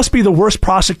 This must be the worst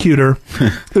prosecutor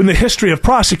in the history of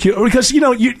prosecutor, because, you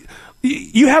know,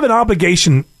 you have an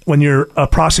obligation when you're a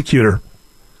prosecutor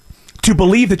to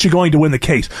believe that you're going to win the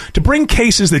case, to bring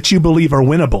cases that you believe are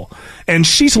winnable. And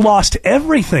she's lost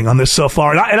everything on this so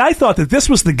far. And I thought that this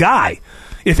was the guy.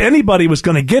 If anybody was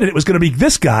going to get it, it was going to be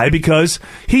this guy, because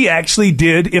he actually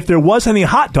did, if there was any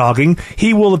hot dogging,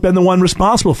 he will have been the one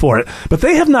responsible for it. But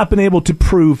they have not been able to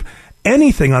prove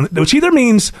anything on it, which either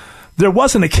means there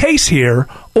wasn't a case here,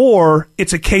 or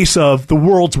it's a case of the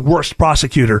world's worst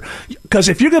prosecutor. Because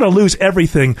if you're going to lose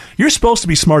everything, you're supposed to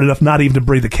be smart enough not even to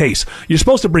bring the case. You're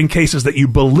supposed to bring cases that you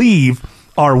believe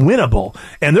are winnable.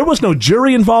 And there was no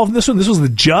jury involved in this one. This was the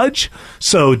judge.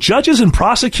 So judges and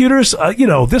prosecutors,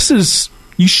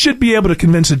 you should be able to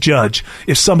convince a judge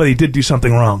if somebody did do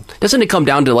something wrong. Doesn't it come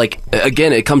down to,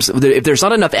 if there's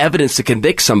not enough evidence to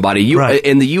convict somebody,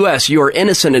 in the U.S., you are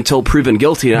innocent until proven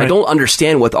guilty. And I don't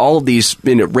understand with all of these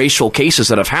racial cases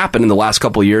that have happened in the last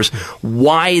couple of years,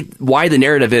 why the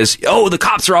narrative is, the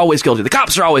cops are always guilty. The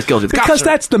cops are always guilty. Because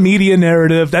that's the media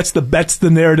narrative. That's the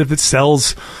narrative that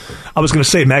sells. I was going to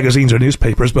say magazines or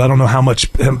newspapers, but I don't know how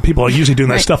much people are usually doing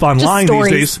that stuff online these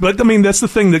days. But, that's the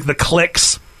thing, the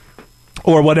clicks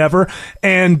or whatever.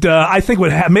 And I think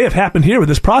what may have happened here with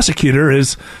this prosecutor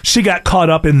is she got caught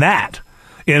up in that.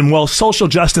 And, social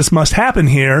justice must happen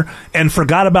here, and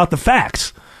forgot about the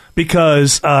facts.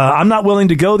 Because I'm not willing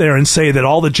to go there and say that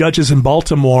all the judges in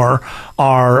Baltimore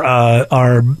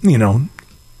are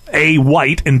A,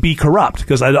 white, and B, corrupt,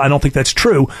 because I don't think that's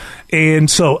true.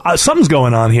 And so something's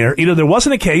going on here. Either there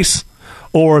wasn't a case,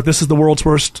 or this is the world's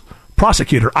worst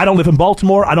prosecutor. I don't live in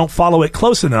Baltimore. I don't follow it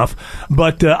close enough.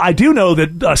 But I do know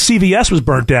that CVS was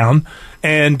burnt down,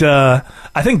 and I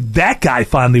think that guy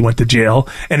finally went to jail.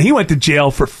 And he went to jail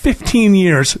for 15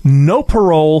 years, no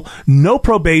parole, no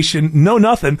probation, no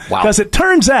nothing. Because it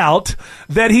turns out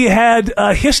that he had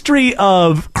a history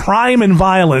of crime and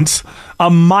violence a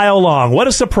mile long. What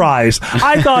a surprise.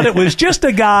 I thought it was just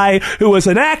a guy who was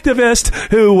an activist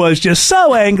who was just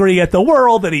so angry at the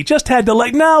world that he just had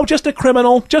to just a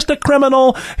criminal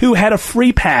who had a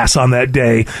free pass on that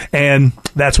day. And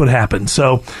that's what happened.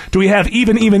 So do we have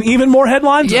even more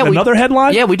headlines? Yeah, another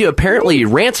headline? Yeah, we do. Apparently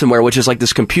ransomware, which is like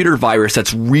this computer virus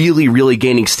that's really, really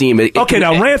gaining steam.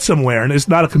 Ransomware is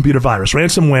not a computer virus.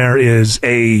 Ransomware is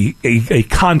a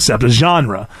concept, a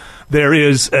genre. There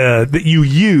is that you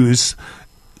use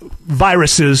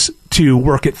viruses to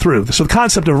work it through. So the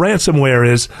concept of ransomware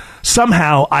is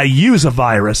somehow I use a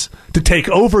virus to take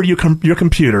over your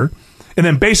computer, and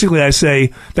then basically I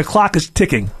say, the clock is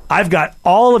ticking. I've got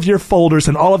all of your folders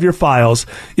and all of your files.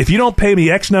 If you don't pay me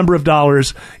X number of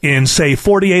dollars in, say,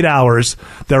 48 hours,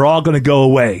 they're all going to go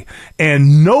away.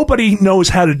 And nobody knows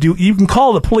how to do. You can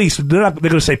call the police. They're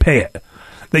going to say pay it.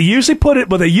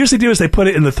 What they usually do is they put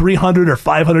it in the $300 or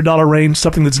 $500 range,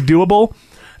 something that's doable.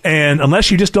 And unless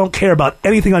you just don't care about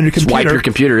anything on your computer, wipe your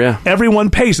computer, yeah. Everyone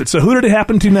pays it. So who did it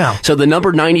happen to now? So the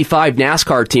number 95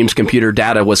 NASCAR team's computer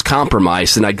data was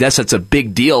compromised, and I guess that's a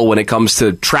big deal when it comes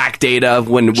to track data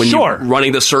when you're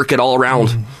running the circuit all around.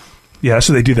 Mm-hmm. Yeah,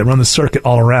 so they do. They run the circuit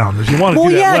all around. If you want to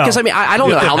do that, because I don't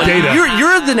know how many.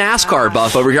 You're the NASCAR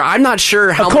buff over here. I'm not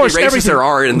sure how many races there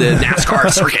are in the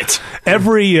NASCAR circuit.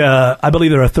 I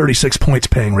believe there are 36 points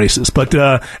paying races, but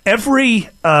every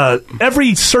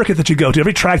circuit that you go to,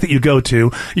 every track that you go to,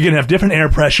 you're going to have different air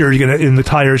pressure. You're going to in the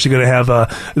tires. You're going to have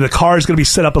the car is going to be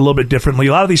set up a little bit differently.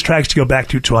 A lot of these tracks you go back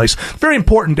to twice. Very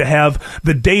important to have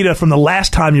the data from the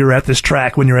last time you were at this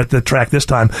track when you're at the track this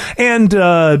time, and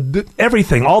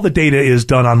everything, all the data is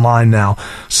done online now.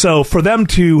 So for them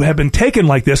to have been taken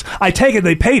like this, I take it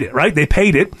they paid it, right? They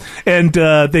paid it, and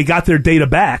they got their data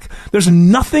back. There's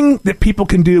nothing that people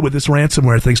can do with this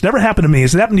ransomware thing. It's never happened to me.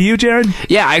 Has it happened to you, Jared?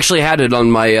 Yeah, I actually had it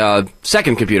on my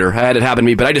second computer. I had it happen to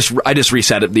me, but I just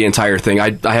reset it, the entire thing.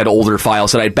 I had older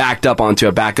files that I backed up onto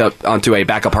a backup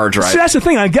hard drive. See, that's the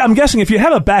thing. I'm guessing if you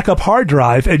have a backup hard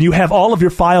drive and you have all of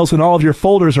your files and all of your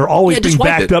folders are always being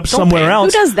backed up somewhere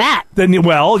else. Who does that? Then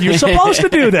you're supposed to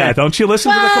do that. Don't you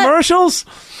listen to the commercials?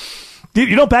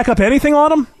 You don't back up anything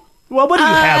on them? Well, what do you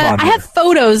have on I have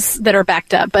photos that are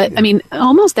backed up, but I mean,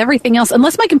 almost everything else,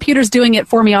 unless my computer's doing it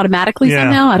for me automatically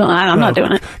somehow, I'm not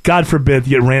doing it. God forbid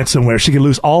you get ransomware. She could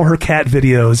lose all her cat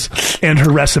videos and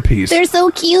her recipes. They're so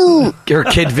cute. Her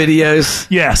kid videos.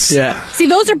 Yes. Yeah. See,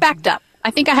 those are backed up. I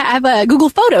think I have Google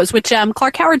Photos, which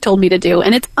Clark Howard told me to do,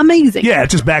 and it's amazing. Yeah, it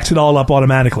just backs it all up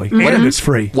automatically, and it's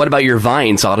free. What about your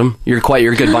Vines, Autumn? You're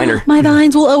a good Viner. My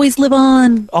Vines will always live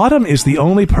on. Autumn is the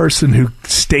only person who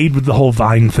stayed with the whole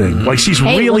Vine thing. Like, she's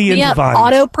really into Vines.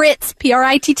 Auto Pritz,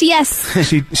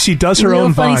 Pritts. She does her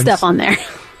own funny Vines. stuff on there.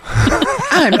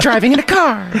 I'm driving in a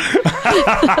car.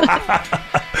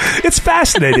 It's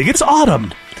fascinating. It's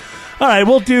Autumn. All right,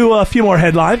 we'll do a few more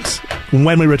headlines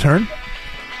when we return.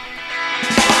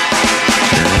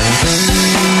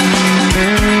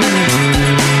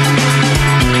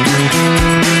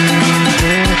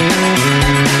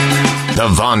 The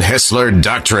Von Haessler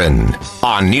Doctrine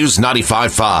on News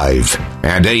 95.5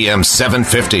 and AM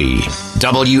 750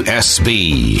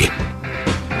 WSB.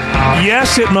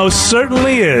 Yes, it most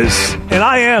certainly is. And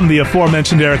I am the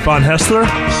aforementioned Eric Von Haessler.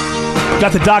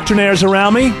 Got the Doctrinaires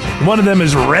around me. One of them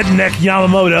is Redneck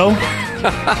Yamamoto.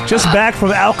 Just back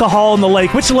from alcohol in the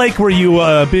lake. Which lake were you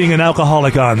being an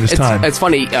alcoholic on this time? It's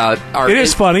funny. It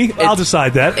is funny. I'll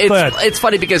decide that. It's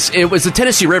funny because it was the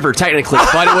Tennessee River, technically,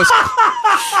 but it was...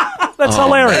 That's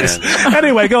hilarious.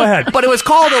 Anyway, go ahead. But it was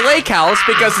called a lake house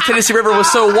because the Tennessee River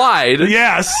was so wide.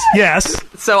 Yes.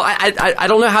 So I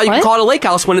don't know how you can call it a lake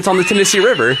house when it's on the Tennessee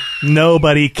River.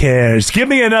 Nobody cares. Give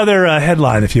me another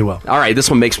headline, if you will. All right, this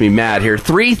one makes me mad here.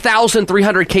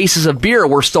 3,300 cases of beer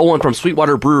were stolen from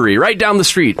Sweetwater Brewery right down the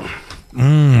street.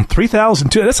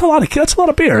 3,000. That's a lot of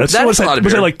beer. That is a lot of beer.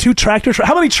 Was it like two tractor?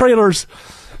 How many trailers?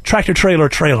 Tractor trailer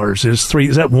trailers is 3.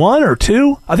 Is that 1 or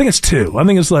 2? I think it's 2. I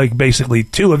think it's like basically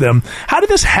 2 of them. How did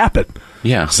this happen?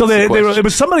 Yeah. So it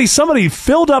was somebody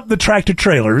filled up the tractor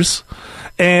trailers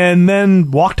and then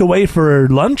walked away for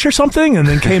lunch or something, and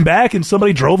then came back and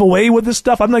somebody drove away with this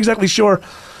stuff. I'm not exactly sure.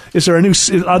 Is there a new?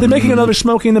 Are they making another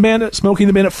Smoking the Bandit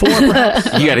 4?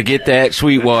 Perhaps? You got to get that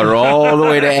Sweetwater all the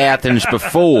way to Athens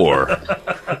before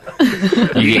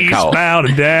you get caught. Eastbound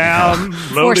and down,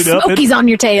 Or loaded up. Smokies on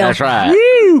your tail. That's right.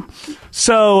 Woo!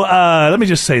 So let me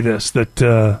just say this: that,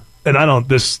 and I don't.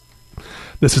 This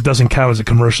doesn't count as a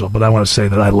commercial, but I want to say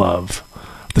that I love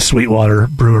the Sweetwater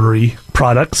Brewery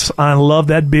products. I love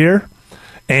that beer.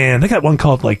 And they got one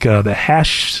called like the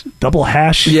hash, double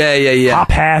hash. Yeah.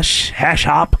 Hop hash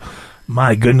hop.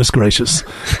 My goodness gracious.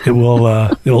 It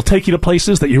will take you to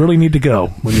places that you really need to go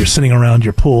when you're sitting around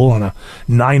your pool on a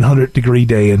 900-degree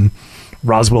day in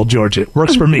Roswell, Georgia. It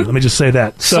works for me. Let me just say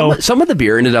that. So some of the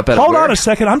beer ended up at hold on a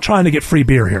second. I'm trying to get free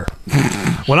beer here.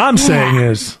 What I'm saying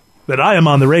is that I am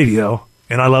on the radio,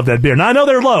 and I love that beer. Now, I know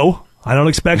they're low. I don't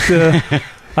expect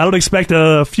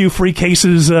a few free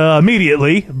cases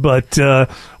immediately, but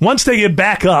once they get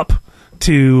back up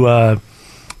to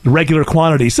regular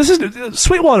quantities,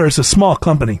 Sweetwater is a small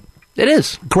company. It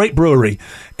is. Great brewery.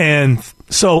 And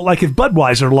so, like, if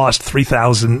Budweiser lost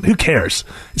 3,000, who cares?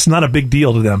 It's not a big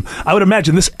deal to them. I would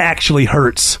imagine this actually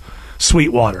hurts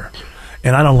Sweetwater.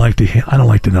 And I don't like to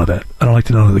know that. I don't like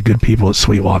to know that the good people at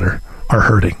Sweetwater are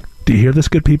hurting. Do you hear this,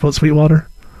 good people at Sweetwater?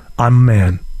 I'm a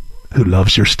man who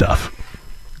loves your stuff.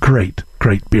 Great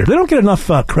beer. They don't get enough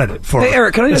credit for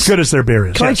Eric, as good as their beer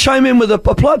is. Can I chime in with a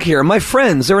plug here? My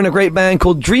friends, they're in a great band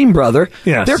called Dream Brother.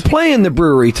 Yes. They're playing the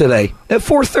brewery today at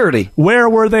 4:30. Where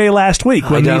were they last week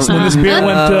when this beer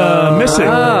went missing?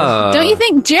 Don't you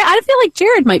think? I feel like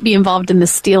Jared might be involved in the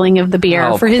stealing of the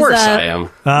beer for his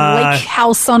lake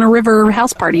house on a river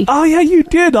house party. Oh yeah, you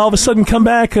did. All of a sudden, come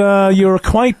back. You were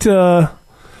quite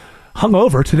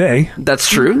hungover today. That's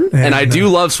true. And I do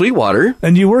love Sweetwater.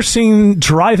 And you were seen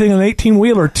driving an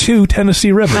 18-wheeler to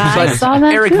Tennessee River. I saw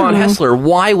that Eric too. Von Haessler,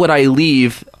 why would I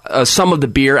leave some of the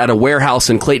beer at a warehouse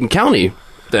in Clayton County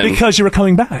then? Because you were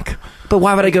coming back. But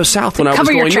why would I go south when I was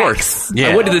going north? Yeah.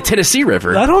 I went to the Tennessee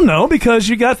River. I don't know, because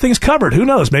you got things covered. Who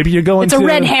knows? Maybe you're going It's a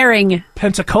red herring.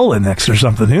 Pensacola next or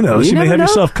something. Who knows? You may have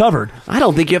yourself covered. I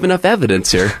don't think you have enough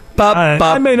evidence here.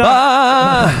 I may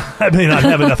not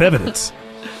have enough evidence.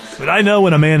 But I know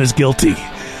when a man is guilty.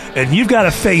 And you've got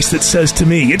a face that says to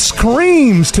me, it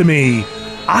screams to me,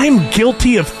 I'm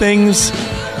guilty of things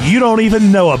you don't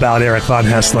even know about, Eric Von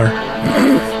Haessler.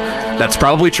 That's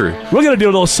probably true. We're going to do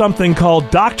a little something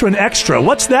called Doctrine Extra.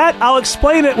 What's that? I'll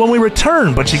explain it when we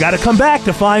return, but you got to come back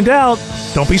to find out.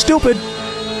 Don't be stupid.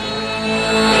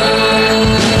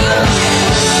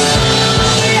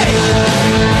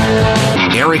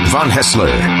 Eric Von Haessler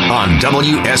on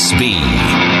WSB.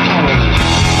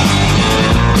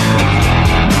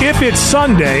 If it's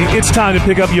Sunday, it's time to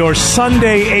pick up your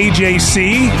Sunday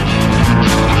AJC.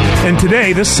 And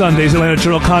today, this Sunday's Atlanta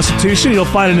Journal-Constitution, you'll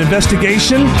find an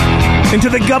investigation into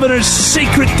the governor's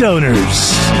secret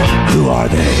donors. Who are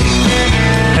they?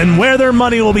 And where their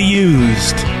money will be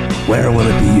used. Where will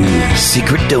it be used?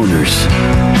 Secret donors.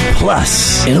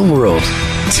 Plus, in a world,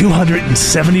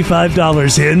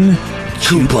 $275 in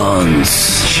coupons.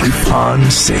 Coupon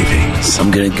savings.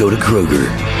 I'm going to go to Kroger.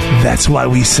 That's why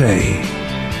we say,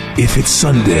 if it's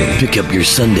Sunday, pick up your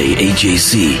Sunday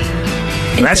AJC.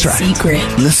 That's right. Secret.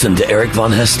 Listen to Eric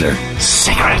Von Haessler.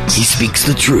 Secret. He speaks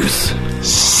the truth.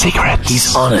 Secret.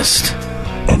 He's honest.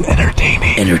 And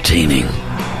entertaining. Entertaining.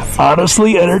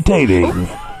 Honestly entertaining.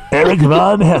 Eric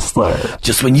Von Haessler.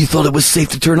 Just when you thought it was safe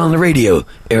to turn on the radio,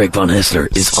 Eric Von Haessler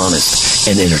is honest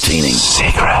and entertaining.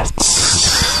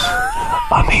 Secrets.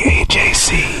 On the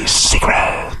AJC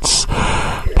Secrets.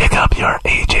 Pick up your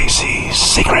AJC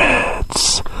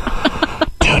Secrets.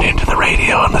 Tune into the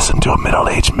radio and listen to a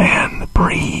middle-aged man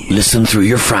breathe. Listen through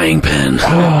your frying pan.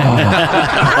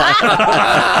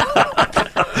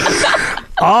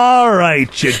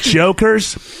 right, you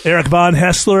jokers. Eric Von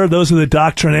Haessler, those are the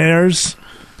Doctrinaires.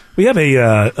 We have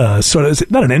a sort of, is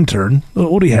it not an intern?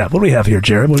 What do you have? What do we have here,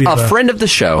 Jared? What do you have? A friend of the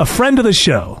show. A friend of the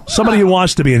show. Somebody who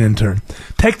wants to be an intern.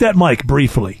 Take that mic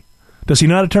briefly. Does he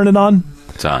know how to turn it on?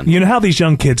 It's on. You know how these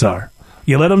young kids are.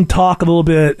 You let them talk a little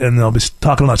bit, and they'll be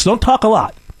talking a lot. So don't talk a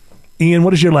lot. Ian,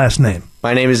 what is your last name?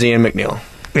 My name is Ian McNeil.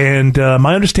 And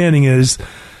my understanding is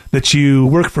that you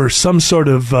work for some sort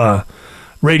of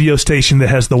radio station that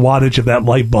has the wattage of that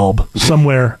light bulb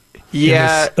somewhere in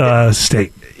this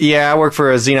state. Yeah, I work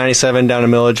for a Z97 down in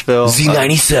Milledgeville.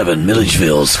 Z97,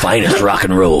 Milledgeville's finest rock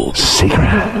and roll. Secret.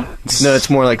 No,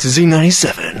 it's more like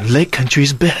Z97, Lake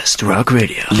Country's best rock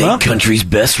radio. Lake Country's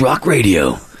best rock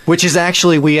radio. Which is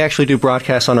actually, we actually do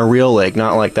broadcasts on a real lake,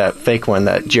 not like that fake one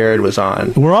that Jared was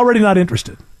on. We're already not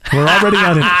interested.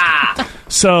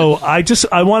 So I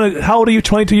want to, how old are you,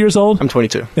 22 years old? I'm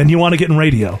 22. And you want to get in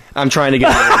radio? I'm trying to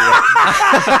get in radio.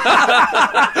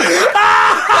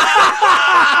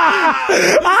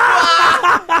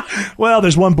 Well,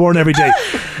 there's one born every day.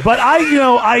 But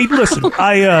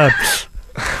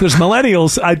there's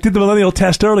millennials. I did the millennial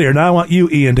test earlier. Now I want you,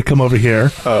 Ian, to come over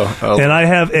here. Oh. And I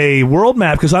have a world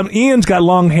map because Ian's got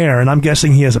long hair, and I'm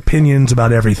guessing he has opinions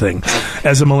about everything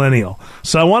as a millennial.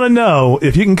 So I want to know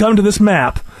if you can come to this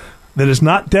map that is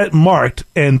not marked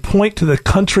and point to the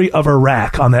country of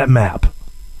Iraq on that map.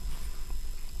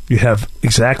 You have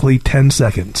exactly 10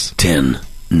 seconds. 10,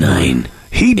 9.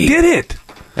 He did it.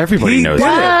 Everybody knows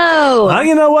that. Whoa.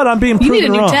 You know what? I'm being proven You need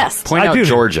a new wrong. test. Point out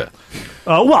Georgia.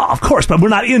 Well, of course, but we're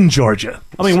not in Georgia.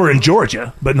 I mean, we're in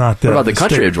Georgia, but not what about the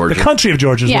country of Georgia? The country of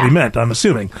Georgia is what he meant, I'm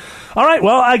assuming. All right,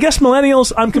 well, I guess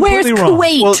millennials, I'm completely wrong.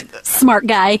 Where's Kuwait, smart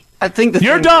guy? I think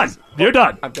You're done. You're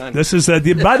done. I'm done. This is,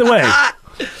 by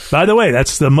the way,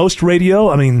 that's the most radio.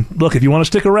 I mean, look, if you want to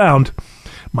stick around,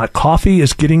 my coffee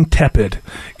is getting tepid.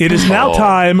 It is now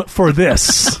time for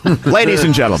this. Ladies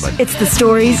and gentlemen. It's the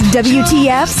stories,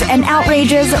 WTFs, and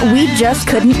outrages we just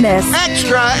couldn't miss.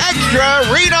 Extra,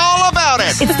 extra, read all about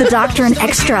it. It's the Doctrine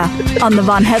Extra on the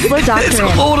Von Haessler Doctrine.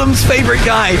 It's Oldham's favorite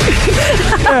guy.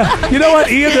 Yeah, you know what,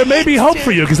 Ian? There may be hope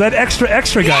for you because that extra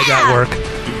guy got work.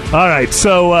 All right,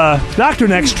 so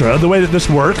Doctrine Extra, the way that this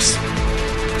works,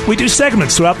 we do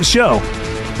segments throughout the show.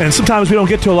 And sometimes we don't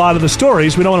get to a lot of the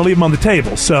stories. We don't want to leave them on the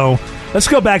table. So let's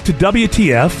go back to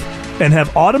WTF and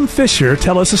have Autumn Fisher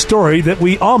tell us a story that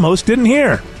we almost didn't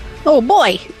hear. Oh,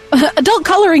 boy. Adult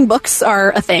coloring books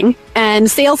are a thing,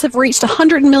 and sales have reached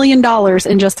 $100 million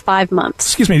in just 5 months.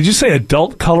 Excuse me, did you say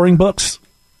adult coloring books?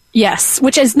 Yes,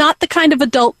 which is not the kind of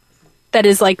adult that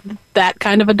is like that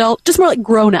kind of adult, just more like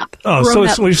grown-up. Oh, so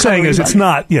what you're saying is it's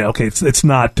not, it's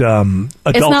not adult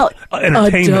it's not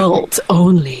entertainment. Adult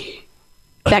only.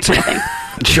 That kind of thing.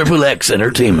 Triple X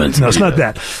Entertainment. No, it's not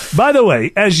that. By the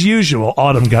way, as usual,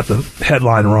 Autumn got the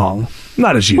headline wrong.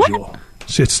 Not as usual. What?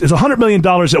 It's $100 million at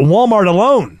Walmart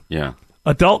alone. Yeah.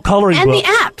 Adult coloring and books.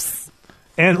 And the apps.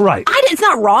 And right. It's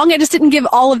not wrong. I just didn't give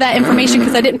all of that information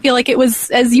because I didn't feel like it was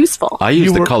as useful. I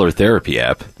use the Color Therapy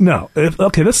app. No.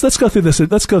 Okay, let's go through this.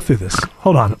 Let's go through this.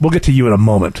 Hold on. We'll get to you in a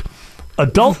moment.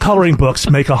 Adult coloring books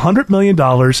make $100 million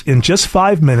in just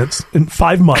 5 months.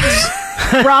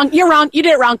 Wrong. You're wrong. You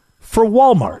did it wrong. For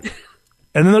Walmart.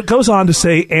 And then it goes on to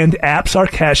say, and apps are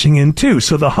cashing in too.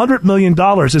 So the $100 million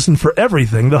isn't for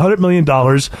everything. The $100 million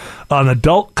on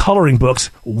adult coloring books,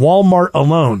 Walmart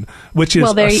alone, which is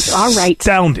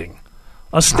astounding.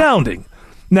 Astounding.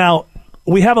 Now,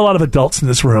 we have a lot of adults in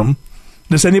this room.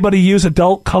 Does anybody use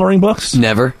adult coloring books?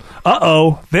 Never.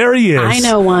 Uh-oh, there he is. I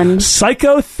know one.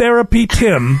 Psychotherapy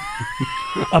Tim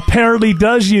apparently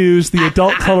does use the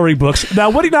adult coloring books. Now,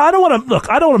 I don't want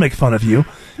to make fun of you.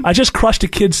 I just crushed a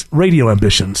kid's radio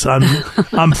ambitions.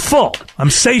 I'm full. I'm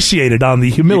satiated on the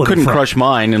humility You couldn't front. crush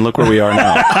mine, and look where we are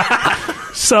now.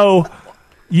 So,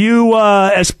 you,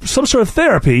 as some sort of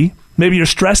therapy, maybe you're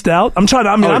stressed out.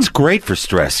 It's great for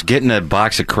stress. Getting a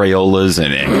box of Crayolas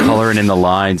and coloring in the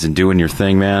lines and doing your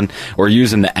thing, man. Or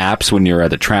using the apps when you're at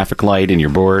the traffic light and you're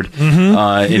bored. Mm-hmm.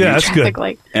 That's good.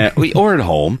 Or at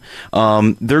home.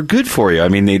 They're good for you. I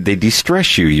mean, they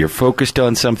de-stress you. You're focused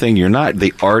on something. You're not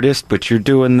the artist, but you're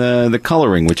doing the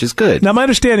coloring, which is good. Now, my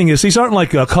understanding is these aren't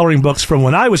like coloring books from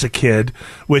when I was a kid,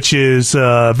 which is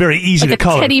very easy to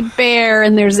color. Like a teddy bear,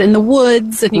 and there's in the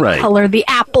woods, and you color the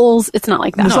apples. It's not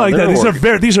like that. It's not like that.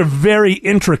 These are very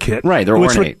intricate, right? They're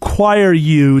which ornate. Require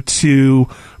you to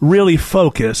really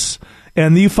focus,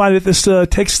 and you find that this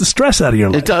takes the stress out of your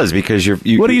life. It does because you.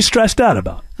 What are you stressed out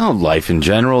about? Oh, life in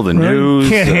general, the news.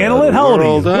 Can't handle it. How old are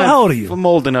you? How old are you? I'm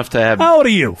old enough to have. How old are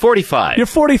you? 45. You're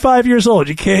 45 years old.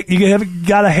 You haven't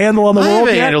got a handle on the world I have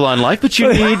a yet? handle on life, but you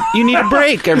need a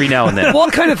break every now and then.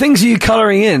 What kind of things are you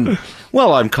coloring in?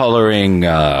 Well, I'm coloring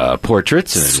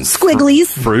portraits and Squigglies.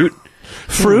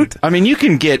 Fruit? I mean, you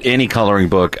can get any coloring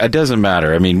book. It doesn't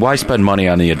matter. I mean, why spend money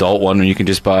on the adult one when you can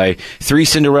just buy 3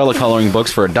 Cinderella coloring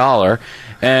books for $1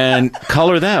 and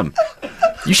color them?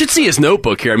 You should see his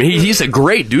notebook here. I mean, he's a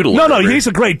great doodler. No, he's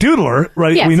a great doodler,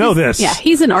 right? Yes, we know this. Yeah,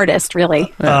 he's an artist,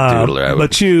 really. Doodler,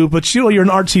 but you're an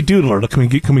artsy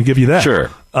doodler. Can we give you that?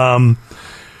 Sure.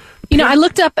 I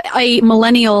looked up a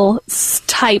millennial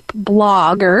type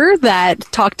blogger that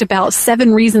talked about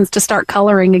 7 reasons to start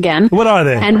coloring again. What are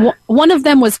they? And one of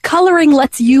them was coloring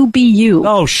lets you be you.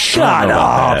 Oh, shut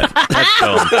up. That's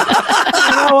dumb.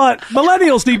 You know what?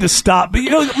 Millennials need to stop.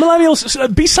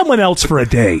 Millennials, be someone else for a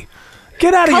day.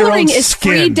 Get out of your own Coloring is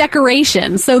skin. free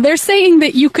decoration. So they're saying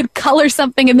that you could color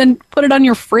something and then put it on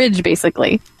your fridge,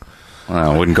 basically.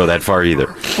 Well, I wouldn't go that far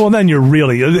either. Well, then you're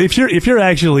really, if you're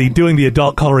actually doing the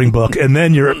adult coloring book and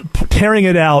then you're tearing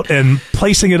it out and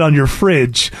placing it on your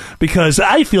fridge because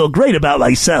I feel great about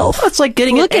myself. That's like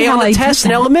getting an A on the test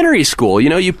in elementary school.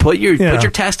 You put your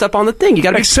test up on the thing. You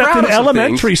got to be Except proud in of some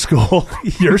elementary school,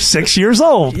 you're 6 years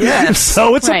old. Yes.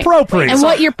 So it's Right. appropriate. And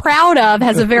what you're proud of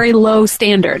has a very low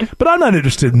standard. But I'm not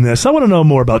interested in this. I want to know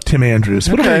more about Tim Andrews.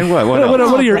 What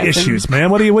are your issues, man?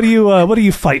 What are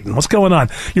you fighting? What's going on?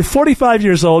 You're 45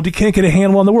 years old. You can't get a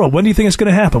handle on the world. When do you think it's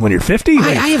going to happen? When you're 50?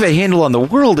 I have a handle on the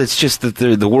world. It's just that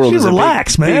the world is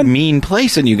relax, a big mean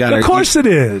place, and you got to. Of course it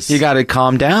is. You got to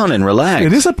calm down and relax.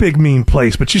 It is a big mean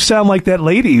place, but you sound like that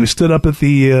lady who stood up at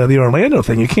the Orlando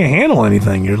thing. You can't handle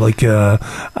anything. You're like,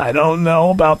 I don't know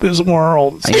about this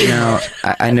world.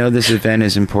 I know this event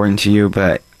is important to you,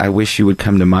 but I wish you would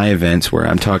come to my events where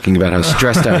I'm talking about how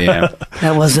stressed I am.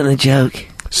 That wasn't a joke.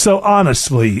 So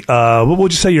honestly, what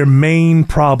would you say your main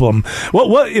problem?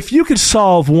 What if you could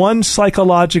solve one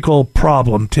psychological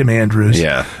problem, Tim Andrews,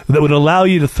 that would allow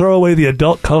you to throw away the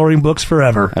adult coloring books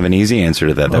forever? I have an easy answer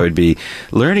to that. That would be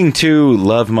learning to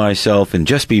love myself and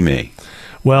just be me.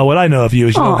 Well, what I know of you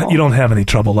is you don't have any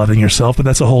trouble loving yourself, but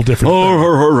that's a whole different thing.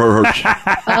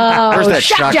 Where's that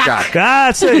shock jock?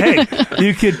 Hey,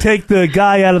 you can take the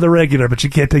guy out of the regular, but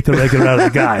you can't take the regular out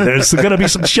of the guy. There's going to be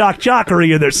some shock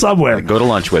jockery in there somewhere. Go to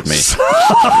lunch with me.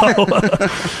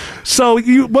 So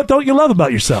what don't you love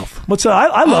about yourself?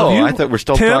 I love you. I thought we're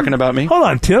still Tim, talking about me. Hold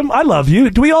on, Tim. I love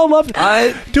you. Do we all love?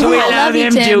 Do we love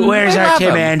him? Where's our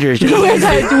Tim Andrews? Do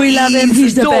we love him?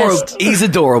 He's the best. He's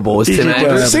adorable. Tim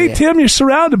Andrews. See, Tim, you're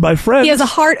surrounded by friends. He has a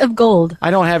heart of gold.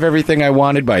 I don't have everything I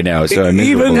wanted by now, so I'm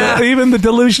miserable. Even the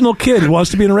delusional kid who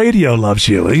wants to be in radio loves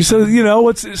you. He says,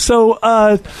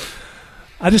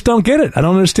 I just don't get it. I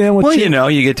don't understand what.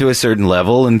 Well, you get to a certain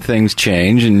level and things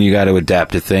change, and you got to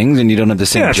adapt to things, and you don't have the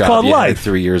same job you had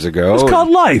 3 years ago. It's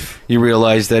called life. You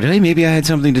realize that maybe I had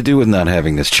something to do with not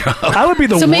having this job. I would be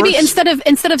the worst. So maybe instead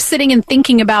of sitting and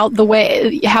thinking about the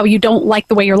way how you don't like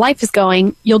the way your life is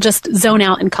going, you'll just zone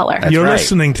out and color. You're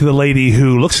listening to the lady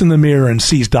who looks in the mirror and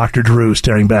sees Dr. Drew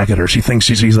staring back at her. She thinks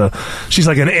she's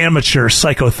like an amateur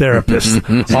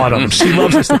psychotherapist. Autumn. She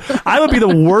loves this. I would be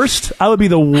the worst. I would be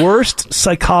the worst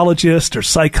psychologist or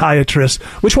psychiatrist.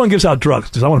 Which one gives out drugs?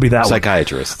 Because I want to be that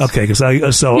psychiatrist. One. Okay, because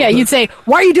you'd say,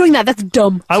 why are you doing that? That's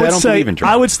dumb. I would say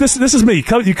this is me.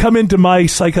 You come into my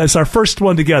it's our first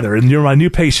one together, and you're my new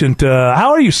patient.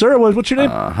 How are you, sir? What's your name?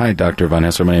 Hi, Dr. Von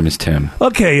Haessler. My name is Tim.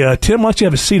 Okay, Tim, why don't you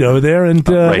have a seat over there and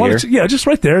right here? Just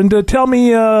right there, and tell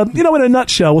me, in a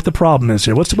nutshell, what the problem is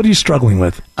here. What are you struggling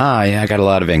with? I got a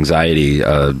lot of anxiety.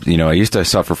 I used to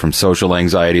suffer from social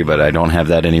anxiety, but I don't have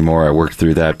that anymore. I worked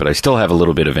through that, but I still have a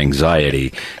little bit of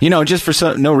anxiety. Just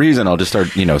for no reason, I'll just start,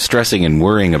 stressing and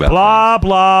worrying about blah,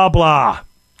 blah, blah.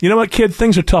 You know what, kid?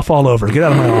 Things are tough all over. Get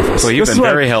out of my office. Well, you've been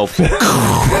very helpful.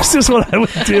 This is what I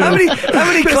would do. How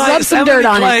many clients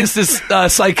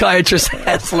does psychiatrist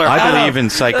Haessler have? I believe in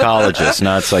psychologists,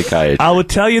 not psychiatrists. I would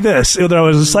tell you this. Whether I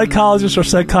was a psychologist or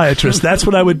psychiatrist, that's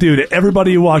what I would do to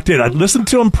everybody who walked in. I'd listen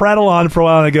to them prattle on for a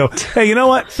while, and I'd go, hey, you know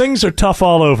what? Things are tough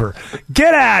all over.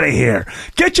 Get out of here.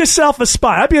 Get yourself a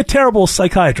spot. I'd be a terrible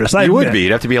psychiatrist. You would be.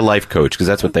 You'd have to be a life coach, because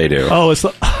that's what they do. Oh, it's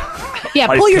yeah,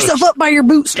 pull yourself up by your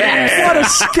bootstraps. What a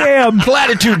scam.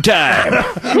 Platitude time.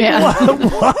 Yeah.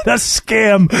 What a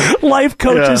scam. Life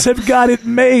coaches have got it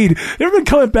made. They've been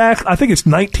coming back, I think it's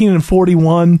 19 and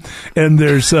 41, and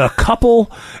there's a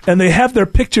couple, and they have their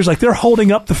pictures, like they're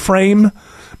holding up the frame,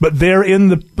 but they're in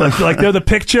the they're the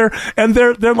picture, and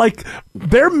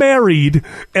they're married,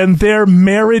 and they're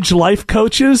marriage life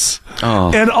coaches.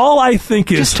 Oh. And all I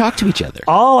think is just talk to each other.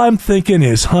 All I'm thinking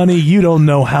is, honey, you don't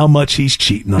know how much he's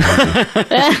cheating on you.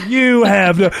 You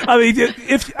have no. I mean,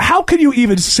 how can you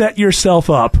even set yourself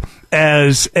up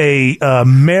as a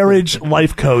marriage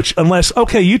life coach unless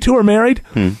you two are married?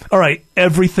 All right,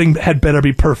 everything had better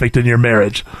be perfect in your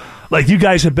marriage. Like, you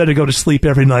guys had better go to sleep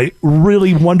every night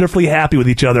really wonderfully happy with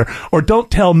each other, or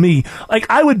don't tell me. Like,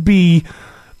 I would be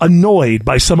annoyed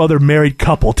by some other married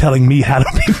couple telling me how to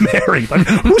be married. Like,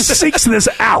 who seeks this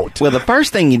out? Well, the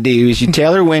first thing you do is you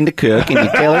tell her when to cook and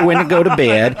you tell her when to go to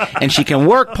bed, and she can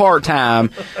work part-time,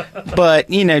 but,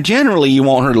 generally you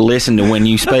want her to listen to when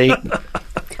you speak.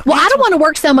 Well, I don't want to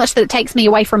work so much that it takes me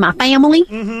away from my family.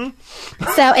 Mm-hmm.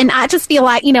 So, and I just feel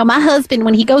like, my husband,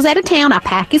 when he goes out of town, I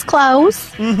pack his clothes.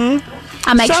 Mm-hmm.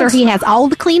 I make sure he has all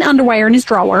the clean underwear in his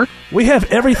drawer. We have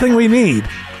everything we need.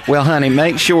 Well, honey,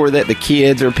 make sure that the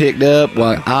kids are picked up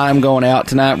while I'm going out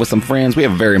tonight with some friends. We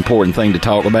have a very important thing to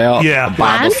talk about. Yeah. Bible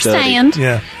I understand. study.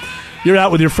 Yeah. You're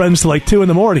out with your friends till like 2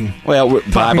 a.m. Well,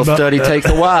 Bible study takes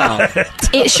a while.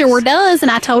 It sure does, and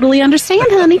I totally understand,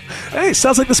 honey. Hey,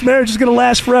 sounds like this marriage is going to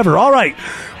last forever. All right.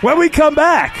 When we come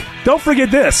back, don't forget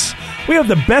this. We have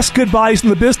the best goodbyes in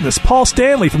the business. Paul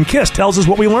Stanley from KISS tells us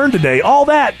what we learned today. All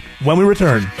that when we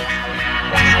return.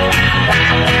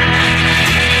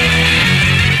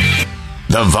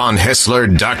 The Von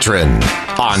Haessler Doctrine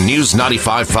on News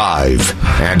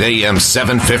 95.5 and AM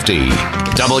 750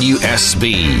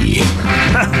 WSB.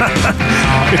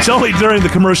 It's only during the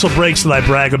commercial breaks that I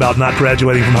brag about not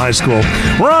graduating from high school.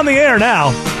 We're on the air now.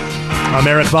 I'm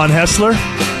Eric Von Haessler.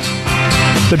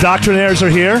 The Doctrinaires are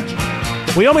here.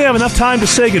 We only have enough time to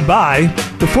say goodbye.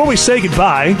 Before we say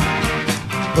goodbye,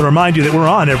 I'll remind you that we're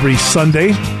on every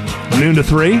Sunday, noon to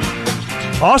 3.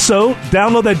 Also,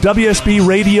 download that WSB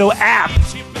Radio app.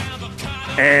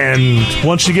 And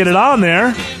once you get it on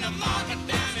there,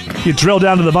 you drill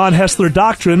down to the Von Haessler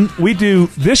Doctrine. We do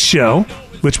this show,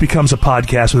 which becomes a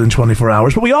podcast within 24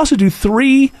 hours, but we also do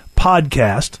 3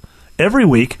 podcasts every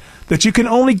week that you can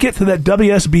only get to that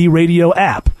WSB Radio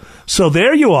app. So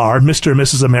there you are, Mr. and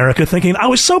Mrs. America, thinking, I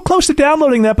was so close to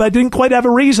downloading that, but I didn't quite have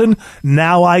a reason.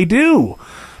 Now I do,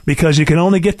 because you can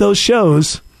only get those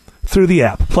shows through the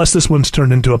app. Plus, this one's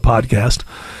turned into a podcast.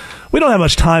 We don't have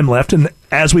much time left, and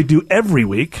as we do every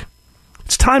week,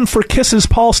 it's time for KISS's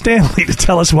Paul Stanley to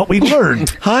tell us what we learned.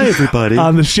 Hi, everybody.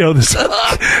 On the show this week.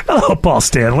 Hello, Paul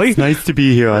Stanley. Nice to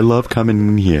be here. I love coming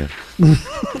in here.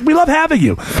 We love having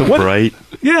you. So bright.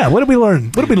 Yeah, what did we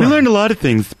learn? We learned a lot of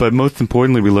things, but most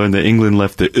importantly, we learned that England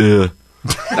left the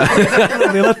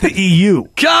They left the EU.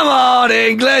 Come on,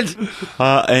 England!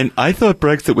 And I thought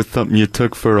Brexit was something you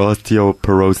took for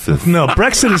osteoporosis. No,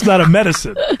 Brexit is not a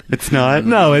medicine. It's not?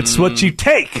 No, it's what you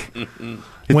take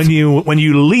when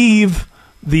you leave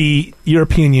the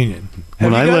European Union.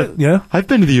 I've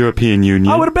been to the European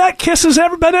Union. I would have bet KISS has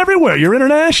ever been everywhere. You're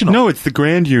international. No, it's the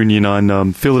Grand Union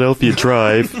on Philadelphia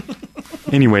Drive.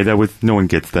 Anyway, no one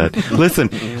gets that. Listen,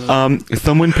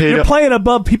 someone paid... You're playing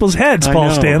above people's heads,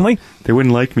 Paul Stanley. They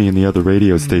wouldn't like me in the other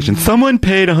radio station. Someone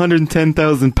paid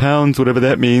 £110,000, whatever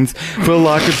that means, for a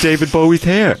lock of David Bowie's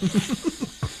hair.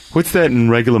 What's that in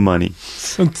regular money?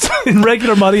 In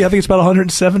regular money, I think it's about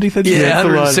 170. Yeah,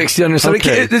 160, 170.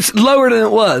 Okay. It's lower than it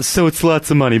was. So it's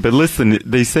lots of money. But listen,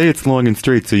 they say it's long and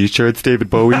straight, so you sure it's David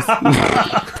Bowie's?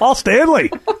 Paul Stanley.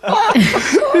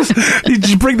 Did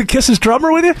you bring the KISS's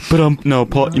drummer with you? But no,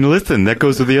 Paul, listen, that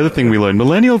goes with the other thing we learned.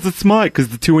 Millennials are smart, because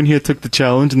the 2 in here took the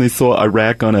challenge and they saw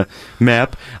Iraq on a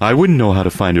map. I wouldn't know how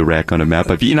to find Iraq on a map.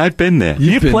 I've been there.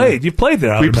 You've played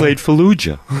there. We played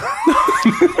Fallujah.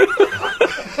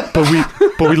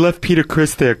 But we left Peter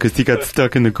Criss there because he got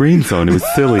stuck in the green zone. It was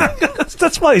silly.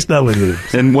 That's why he's not with you.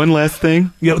 And one last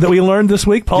thing. That we learned this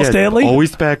week, Paul Stanley?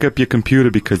 Always back up your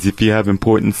computer, because if you have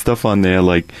important stuff on there,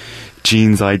 like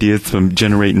Gene's ideas from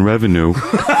generating revenue,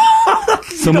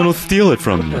 someone will steal it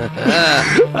from you. All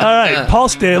right, Paul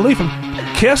Stanley from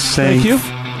KISS, thank you.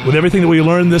 With everything that we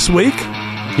learned this week.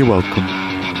 You're welcome.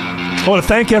 I want to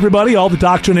thank everybody, all the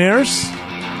Doctrinaires.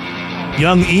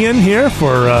 Young Ian here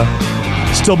for...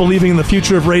 still believing in the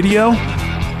future of radio.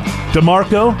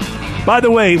 DeMarco. By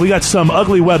the way, we got some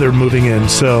ugly weather moving in,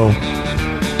 so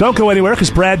don't go anywhere,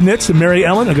 because Brad Nitz and Mary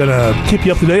Ellen are going to keep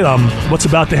you up to date on what's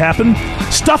about to happen.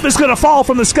 Stuff is going to fall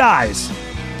from the skies.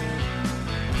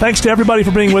 Thanks to everybody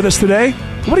for being with us today.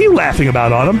 What are you laughing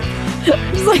about, Autumn?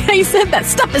 It's like how you said that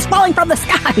stuff is falling from the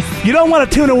skies. You don't want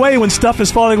to tune away when stuff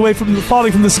is falling from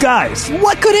the skies.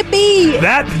 What could it be?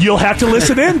 That you'll have to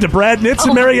listen in to Brad Nitz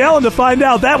and Mary Ellen to find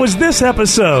out. That was this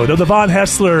episode of the Von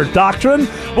Haessler Doctrine.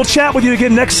 We'll chat with you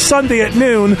again next Sunday at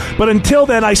noon. But until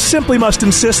then, I simply must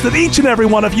insist that each and every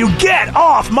one of you get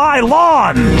off my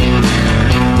lawn.